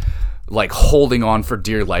holding on for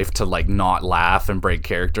dear life to not laugh and break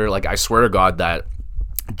character. I swear to God that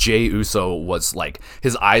Jey Uso was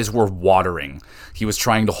his eyes were watering. He was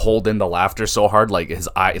trying to hold in the laughter so hard, his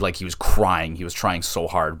eye, he was crying. He was trying so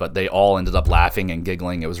hard, but they all ended up laughing and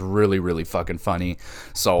giggling. It was really, really fucking funny.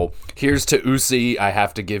 So here's to Usi. I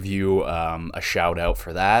have to give you a shout out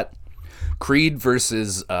for that. Creed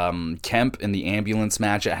versus Kemp in the ambulance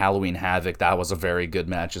match at Halloween Havoc. That was a very good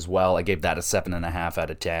match as well. I gave that a 7.5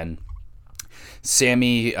 out of 10.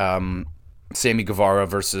 Sammy Guevara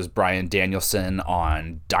versus Bryan Danielson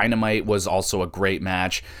on Dynamite was also a great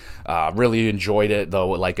match. Really enjoyed it, though.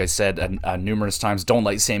 Like I said numerous times, don't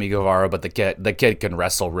like Sammy Guevara, but the kid can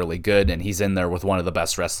wrestle really good, and he's in there with one of the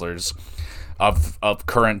best wrestlers of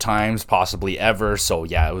current times, possibly ever. So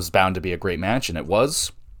yeah, it was bound to be a great match, and it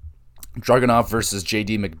was. Dragunov versus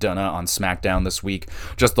JD McDonough on SmackDown this week.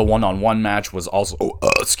 Just the one-on-one match was also,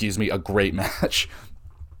 a great match.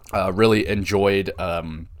 Really enjoyed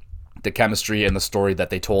the chemistry and the story that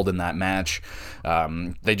they told in that match.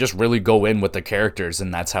 They just really go in with the characters,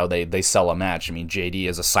 and that's how they sell a match. JD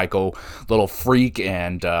is a psycho little freak,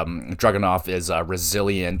 and Dragunov is a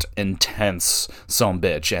resilient, intense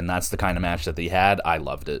sumbitch, and that's the kind of match that they had. I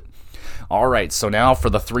loved it. All right, so now for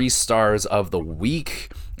the 3 stars of the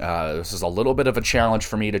week. This is a little bit of a challenge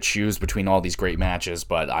for me to choose between all these great matches,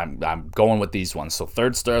 but I'm going with these ones. So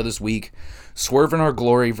 3rd star this week, Swerve in Our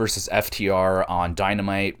Glory versus FTR on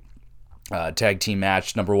Dynamite. Tag team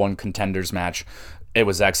match, number 1 contenders match. It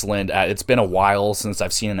was excellent. It's been a while since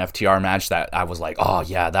I've seen an FTR match that I was like, oh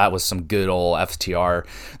yeah, that was some good old FTR.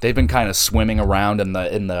 They've been kind of swimming around in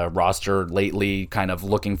the roster lately, kind of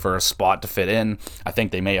looking for a spot to fit in. I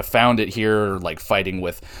think they may have found it here, fighting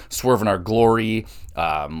with Swerve in Our Glory.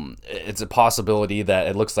 It's a possibility that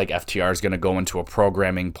it looks like FTR is going to go into a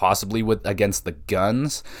programming possibly against the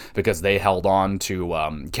Guns, because they held on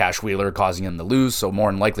to Cash Wheeler, causing him to lose, so more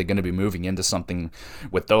than likely going to be moving into something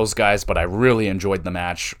with those guys. But I really enjoyed the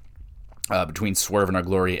match between Swerve in Our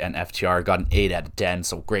Glory and FTR. Got an 8 out of 10,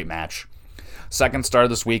 so great match. 2nd star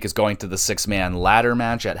this week is going to the 6-man ladder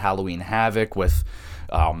match at Halloween Havoc with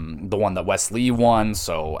the one that Wes Lee won.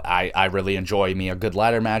 So I really enjoy me a good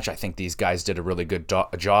ladder match. I think these guys did a really good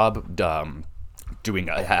job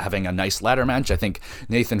having a nice ladder match. I think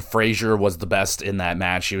Nathan Frazier was the best in that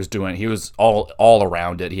match. He was all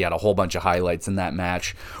around it. He had a whole bunch of highlights in that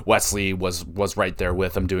match. Wesley was right there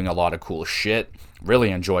with him, doing a lot of cool shit.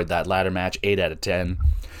 Really enjoyed that ladder match. 8 out of 10.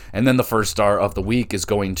 And then the 1st star of the week is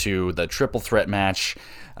going to the triple threat match,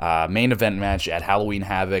 main event match at Halloween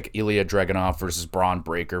Havoc. Ilya Dragunov versus Braun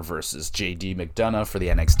Breaker versus JD McDonough for the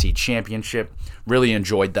NXT Championship. Really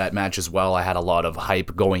enjoyed that match as well. I had a lot of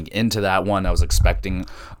hype going into that one. I was expecting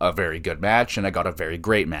a very good match, and I got a very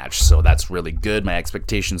great match. So that's really good. My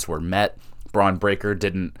expectations were met. Braun Breaker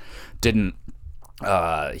didn't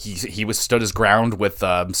he was stood his ground with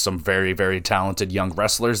some very, very talented young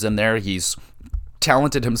wrestlers in there. He's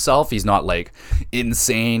talented himself. He's not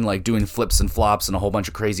insane, doing flips and flops and a whole bunch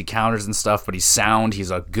of crazy counters and stuff, but he's sound.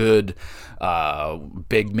 He's a good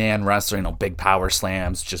big man wrestler, big power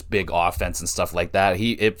slams, just big offense and stuff like that.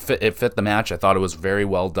 It fit the match. I thought it was very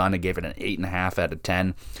well done. I gave it an 8.5 out of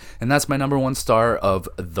 10. And that's my number 1 star of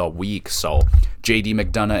the week. So JD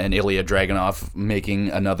McDonough and Ilya Dragunov making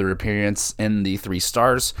another appearance in the 3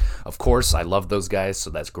 stars. Of course, I love those guys,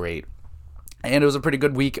 so that's great. And it was a pretty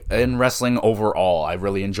good week in wrestling overall. I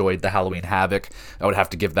really enjoyed the Halloween Havoc. I would have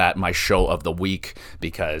to give that my show of the week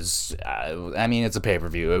because, it's a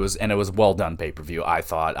pay-per-view. It was well done pay-per-view. I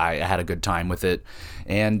thought I had a good time with it.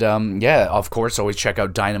 And, of course, always check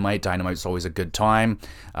out Dynamite. Dynamite's always a good time.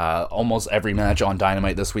 Almost every match on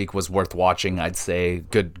Dynamite this week was worth watching, I'd say.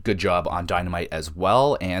 Good job on Dynamite as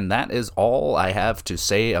well. And that is all I have to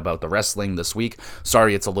say about the wrestling this week.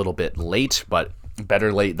 Sorry it's a little bit late, but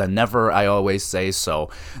better late than never, I always say. So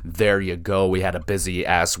there you go. We had a busy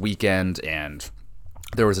ass weekend, and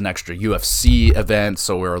there was an extra UFC event,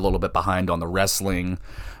 so we were a little bit behind on the wrestling.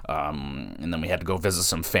 And then we had to go visit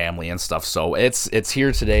some family and stuff. So it's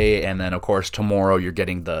here today, and then of course tomorrow you're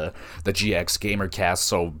getting the GX GamerCast.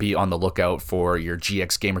 So be on the lookout for your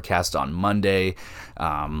GX GamerCast on Monday.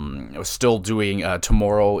 We're still doing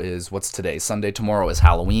tomorrow is what's today? Sunday. Tomorrow is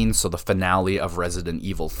Halloween, so the finale of Resident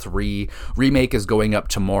Evil 3 remake is going up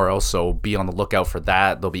tomorrow. So be on the lookout for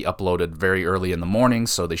that. They'll be uploaded very early in the morning,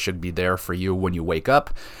 so they should be there for you when you wake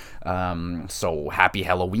up. So happy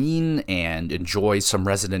Halloween and enjoy some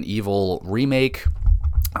Resident Evil remake.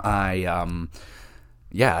 I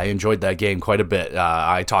enjoyed that game quite a bit.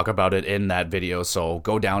 I talk about it in that video, so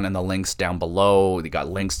go down in the links down below. You got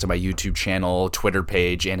links to my YouTube channel, Twitter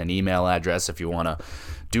page, and an email address if you want to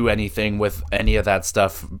do anything with any of that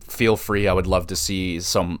stuff. Feel free. I would love to see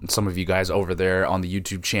some of you guys over there on the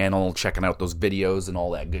YouTube channel checking out those videos and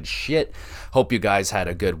all that good shit. Hope you guys had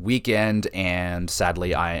a good weekend, and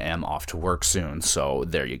sadly I am off to work soon, so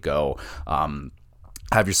there you go.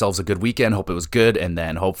 Have yourselves a good weekend. Hope it was good, and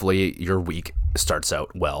then hopefully your week starts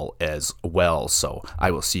out well as well. So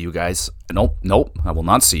I will see you guys. Nope, I will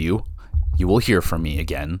not see you. You will hear from me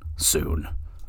again soon.